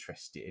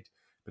disinterested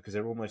because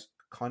they're almost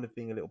kind of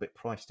being a little bit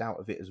priced out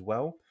of it as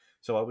well.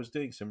 So I was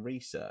doing some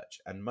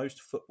research, and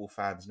most football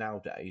fans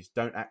nowadays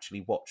don't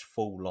actually watch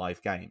full live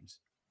games.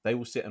 They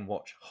will sit and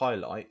watch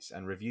highlights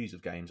and reviews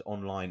of games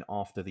online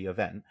after the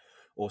event,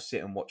 or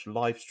sit and watch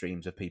live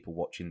streams of people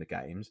watching the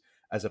games,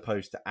 as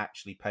opposed to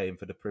actually paying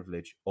for the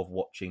privilege of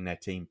watching their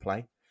team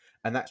play.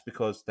 And that's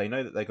because they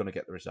know that they're going to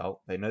get the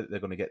result, they know that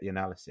they're going to get the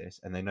analysis,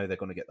 and they know they're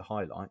going to get the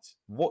highlights.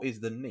 What is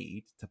the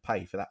need to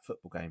pay for that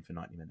football game for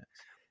 90 minutes?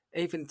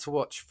 Even to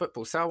watch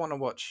football. So I want to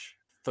watch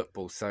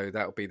football, so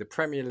that will be the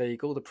Premier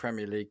League, all the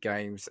Premier League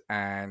games,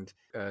 and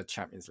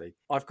Champions League.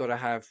 I've got to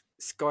have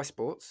Sky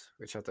Sports,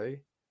 which I do,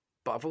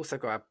 but I've also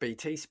got to have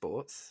BT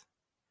Sports,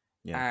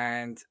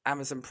 and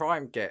Amazon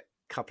Prime get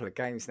a couple of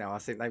games now. I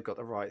think they've got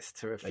the rights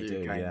to a few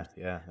games.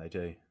 Yeah, they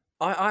do.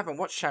 I haven't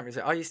watched Champions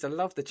League. I used to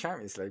love the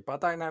Champions League,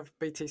 but I don't have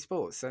BT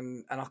Sports,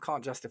 and I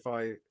can't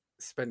justify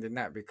spending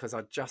that because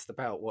I just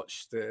about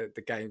watch the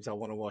games I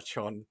want to watch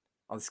on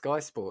Sky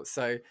Sports.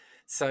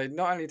 So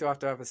not only do I have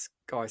to have a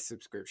Sky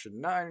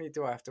subscription, not only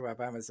do I have to have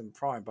Amazon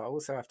Prime, but I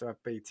also have to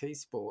have BT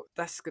Sport.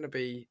 That's going to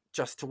be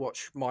just to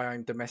watch my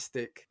own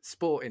domestic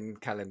sporting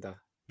calendar.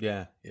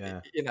 Yeah,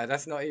 yeah.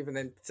 That's not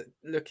even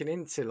looking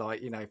into,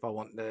 like, if I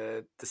want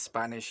the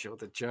Spanish or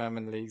the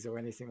German leagues or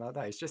anything like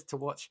that. It's just to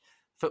watch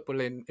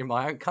football in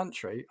my own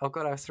country. I've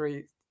got to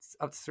have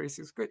up to three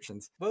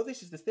subscriptions. Well,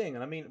 this is the thing,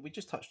 and I mean, we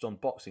just touched on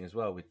boxing as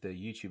well with the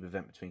YouTube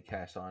event between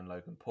KSI and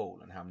Logan Paul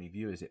and how many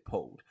viewers it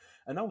pulled.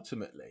 And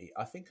ultimately,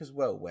 I think as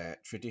well where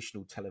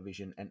traditional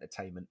television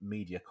entertainment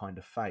media kind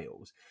of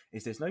fails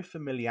is there's no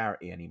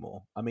familiarity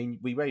anymore. I mean,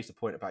 we raised the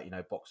point about,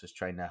 boxers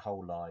train their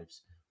whole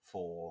lives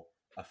for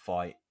a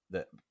fight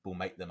that will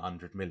make them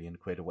 100 million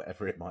quid or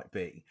whatever it might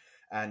be.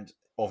 And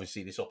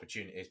obviously this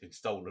opportunity has been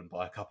stolen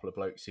by a couple of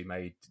blokes who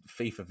made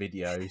FIFA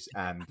videos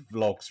and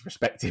vlogs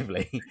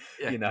respectively.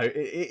 Yeah. It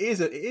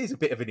is a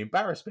bit of an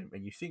embarrassment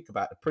when you think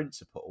about the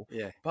principle.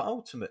 Yeah. But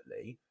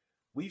ultimately,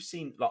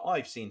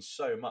 I've seen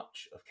so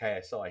much of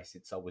KSI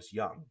since I was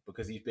young,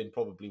 because he's been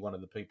probably one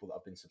of the people that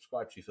I've been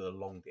subscribed to for the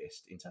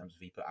longest, in terms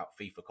of he put out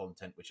FIFA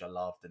content, which I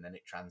loved, and then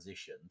it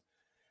transitioned.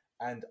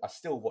 And I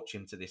still watch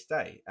him to this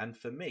day. And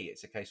for me,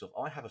 it's a case of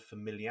I have a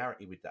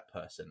familiarity with that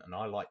person and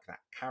I like that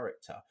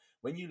character.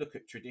 When you look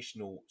at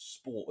traditional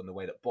sport and the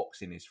way that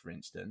boxing is, for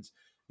instance,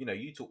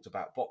 you talked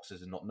about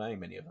boxers and not knowing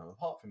many of them.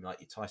 Apart from like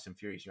your Tyson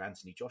Furys, your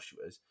Anthony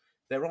Joshuas,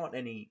 there aren't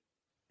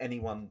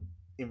anyone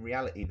in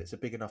reality that's a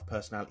big enough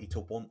personality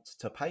to want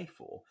to pay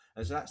for.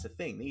 And so that's the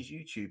thing. These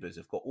YouTubers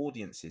have got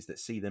audiences that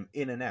see them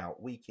in and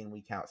out, week in,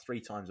 week out, 3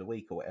 times a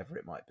week or whatever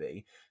it might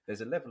be.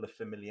 There's a level of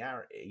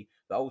familiarity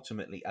that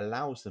ultimately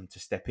allows them to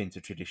step into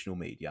traditional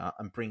media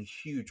and bring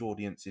huge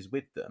audiences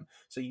with them.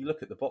 So you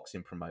look at the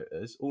boxing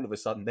promoters, all of a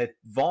sudden they're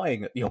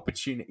vying at the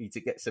opportunity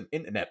to get some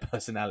internet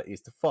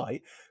personalities to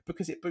fight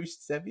because it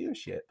boosts their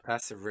viewership.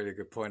 That's a really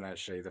good point,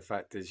 actually. The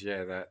fact is,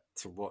 that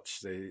to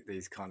watch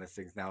these kind of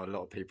things now, a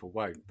lot of people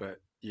won't, but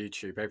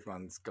YouTube,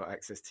 everyone's got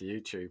access to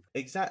YouTube.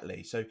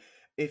 Exactly. So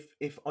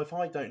if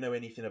I don't know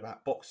anything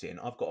about boxing,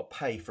 I've got to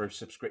pay for a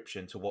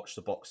subscription to watch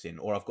the boxing,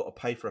 or I've got to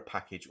pay for a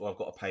package, or I've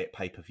got to pay at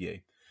pay-per-view.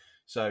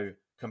 So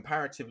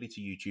comparatively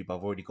to YouTube,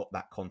 I've already got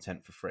that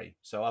content for free.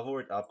 So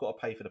I've got to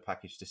pay for the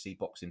package to see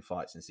boxing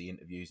fights and see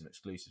interviews and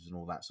exclusives and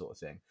all that sort of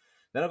thing.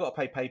 Then I've got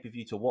to pay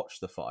pay-per-view to watch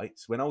the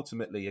fights, when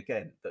ultimately,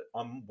 again, that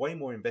I'm way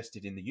more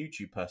invested in the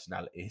YouTube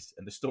personalities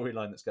and the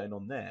storyline that's going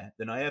on there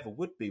than I ever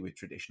would be with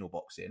traditional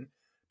boxing,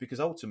 because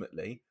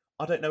ultimately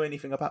I don't know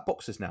anything about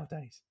boxers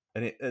nowadays,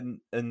 and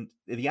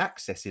the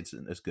access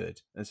isn't as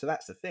good. And so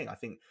that's the thing. I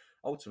think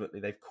ultimately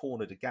they've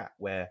cornered a gap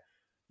where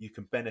you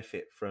can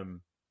benefit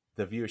from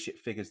the viewership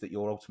figures that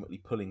you're ultimately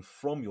pulling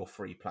from your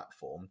free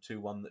platform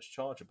to one that's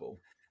chargeable.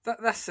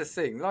 That's the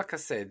thing. Like I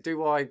said,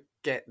 do I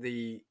get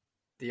the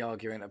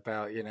argument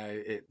about,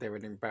 they're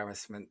an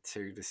embarrassment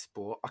to the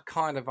sport? I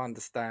kind of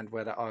understand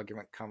where that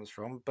argument comes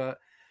from, but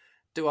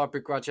do I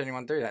begrudge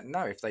anyone doing that?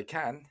 No, if they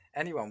can,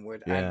 anyone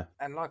would. Yeah.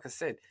 And like I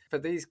said, for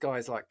these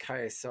guys like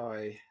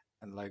KSI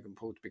and Logan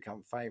Paul to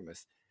become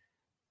famous,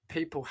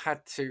 people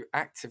had to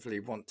actively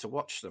want to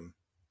watch them.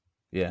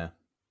 Yeah.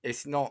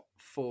 It's not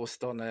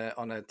forced on a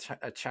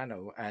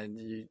channel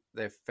and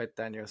they're fed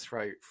down your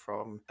throat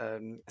from a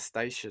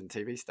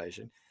TV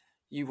station.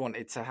 You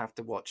wanted to have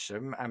to watch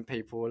them, and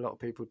a lot of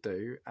people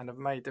do, and have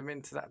made them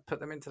put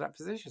them into that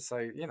position.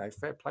 So,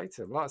 fair play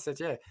to them. Like I said,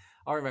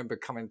 I remember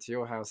coming to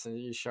your house and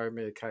you showed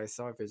me a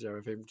KSI video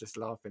of him just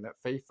laughing at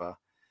FIFA.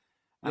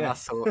 And I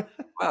thought,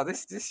 wow,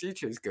 this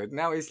YouTube's good.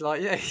 Now he's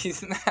like,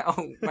 he's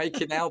now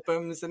making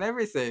albums and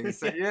everything.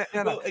 So,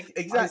 well,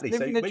 exactly. So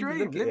when you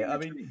look at it, I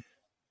mean, dream.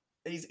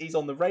 He's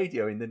on the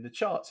radio and in the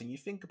charts, and you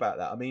think about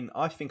that. I mean,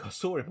 I think I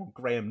saw him on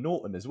Graham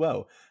Norton as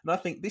well. And I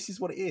think this is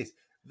what it is.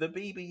 The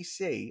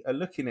BBC are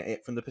looking at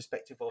it from the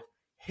perspective of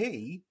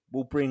he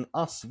will bring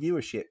us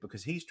viewership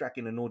because he's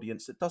dragging an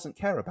audience that doesn't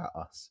care about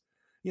us.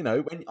 I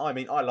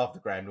love the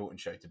Graham Norton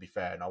show, to be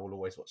fair, and I will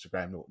always watch the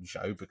Graham Norton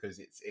show because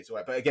it's all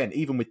right. But again,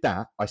 even with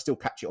that, I still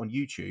catch it on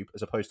YouTube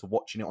as opposed to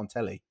watching it on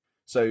telly.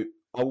 So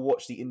I'll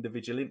watch the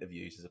individual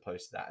interviews as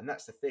opposed to that. And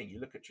that's the thing.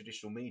 You look at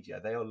traditional media,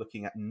 they are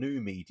looking at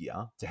new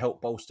media to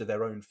help bolster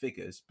their own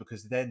figures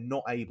because they're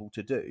not able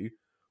to do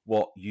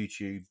what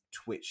YouTube,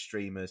 Twitch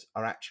streamers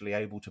are actually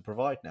able to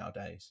provide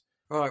nowadays.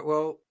 Right,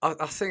 well,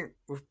 I think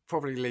we'll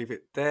probably leave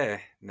it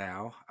there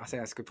now. I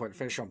think that's a good point to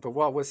finish on. But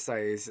what I would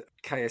say is,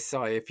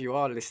 KSI, if you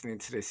are listening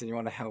to this and you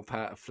want to help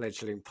out a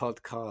fleggling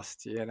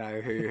podcast,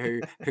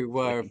 who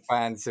were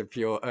fans of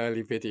your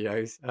early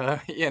videos,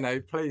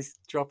 please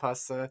drop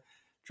us an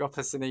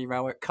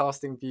email at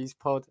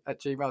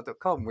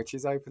castingviewspod@gmail.com, which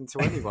is open to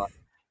anyone,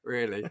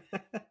 really.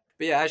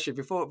 But actually,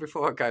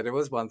 before I go, there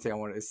was one thing I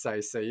wanted to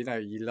say. So,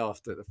 you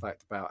laughed at the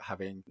fact about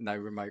having no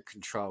remote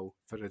control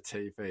for the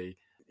TV.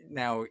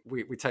 Now,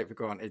 we take for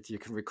granted you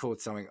can record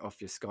something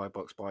off your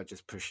Skybox by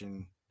just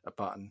pushing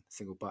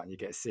single button, you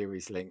get a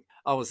series link.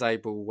 I was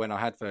able, when I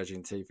had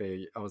Virgin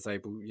TV, I was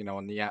able,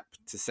 on the app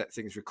to set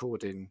things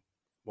recording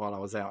while I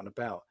was out and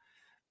about.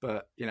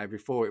 But,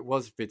 before it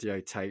was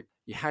videotape,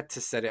 you had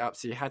to set it up.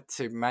 So you had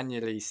to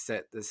manually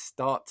set the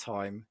start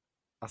time,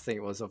 I think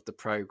it was, of the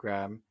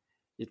program.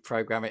 You'd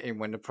program it in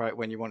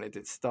when you wanted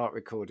it to start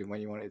recording,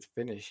 when you wanted it to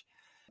finish.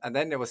 And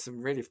then there was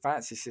some really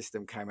fancy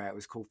system came out. It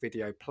was called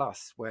Video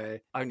Plus, where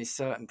only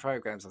certain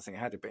programs, I think,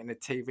 had it. But in the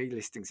TV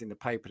listings in the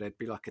paper, there'd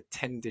be like a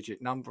 10-digit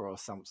number or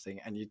something,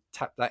 and you'd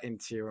tap that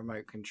into your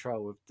remote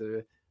control of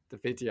the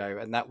video,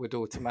 and that would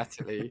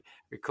automatically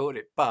record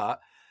it. But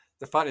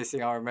the funniest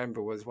thing I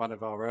remember was one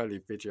of our early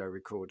video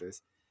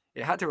recorders.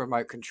 It had a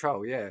remote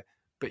control, yeah,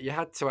 but you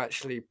had to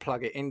actually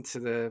plug it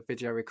into the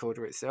video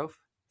recorder itself.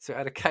 So it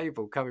had a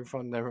cable coming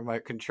from the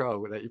remote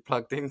control that you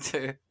plugged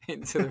into the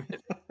video.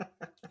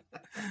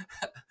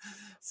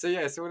 So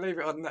we'll leave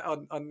it on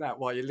that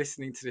while you're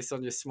listening to this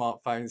on your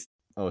smartphones.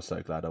 I was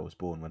so glad I was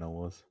born when I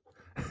was.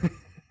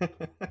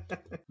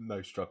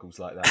 No struggles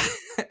like that.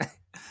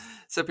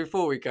 So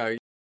before we go,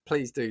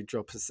 please do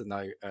drop us a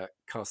note at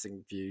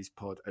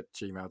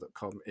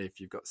castingviewspod@gmail.com if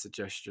you've got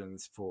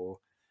suggestions for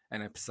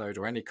an episode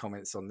or any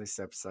comments on this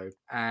episode.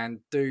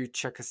 And do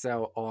check us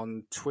out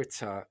on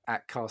Twitter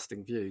at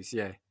castingviews.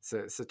 Yeah,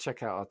 so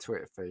check out our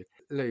Twitter feed.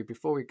 Lou,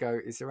 before we go,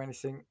 is there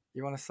anything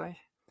you want to say?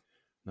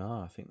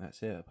 No, I think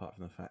that's it. Apart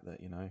from the fact that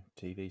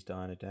TV's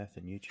dying a death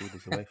and YouTube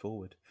is the way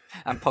forward,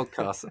 and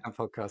podcasts.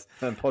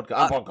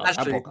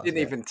 Actually, didn't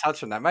even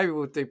touch on that. Maybe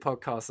we'll do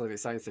podcasts on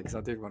its own thing, because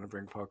I did want to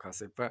bring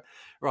podcasts in. But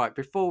right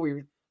before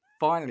we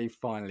finally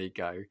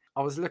go,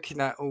 I was looking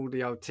at all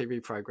the old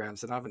TV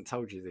programs, and I haven't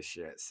told you this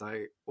yet.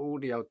 So all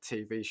the old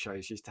TV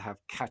shows used to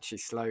have catchy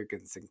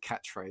slogans and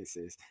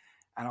catchphrases,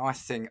 and I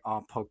think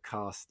our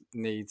podcast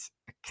needs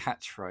a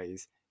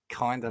catchphrase,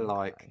 kind of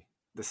like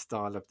the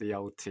style of the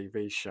old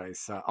TV show.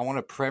 So I want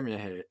to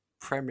premiere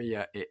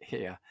it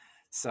here.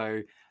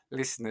 So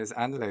listeners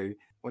and Lou,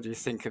 what do you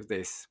think of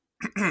this?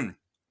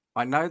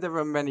 I know there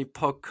are many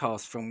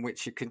podcasts from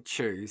which you can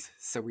choose,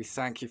 so we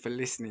thank you for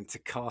listening to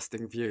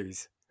Casting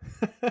Views.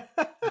 A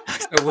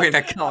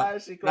winner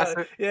can't.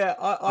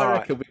 I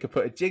reckon we could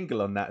put a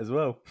jingle on that as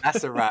well.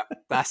 That's a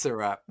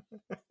wrap.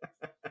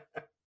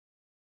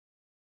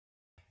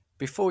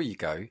 Before you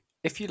go,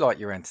 if you like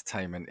your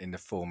entertainment in the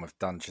form of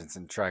Dungeons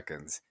and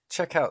Dragons,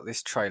 check out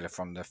this trailer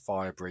from the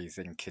Fire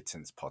Breathing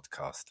Kittens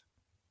podcast.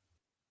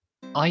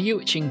 Are you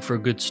itching for a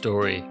good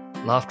story,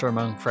 laughter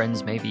among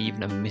friends, maybe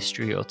even a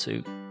mystery or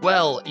two?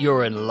 Well,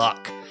 you're in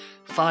luck.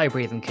 Fire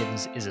Breathing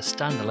Kittens is a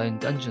standalone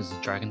Dungeons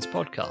and Dragons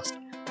podcast.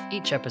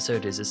 Each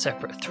episode is a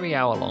separate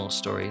 3-hour-long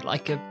story,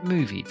 like a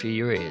movie for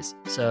your ears,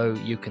 so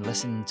you can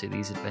listen to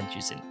these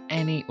adventures in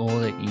any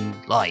order you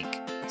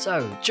like.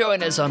 So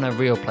join us on a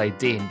real play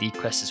D&D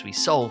quest as we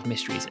solve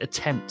mysteries,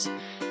 attempt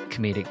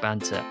comedic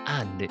banter,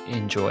 and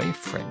enjoy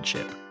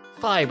friendship.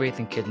 Fire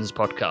Breathing Kittens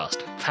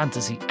podcast,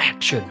 fantasy,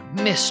 action,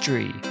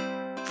 mystery,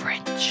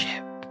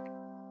 friendship.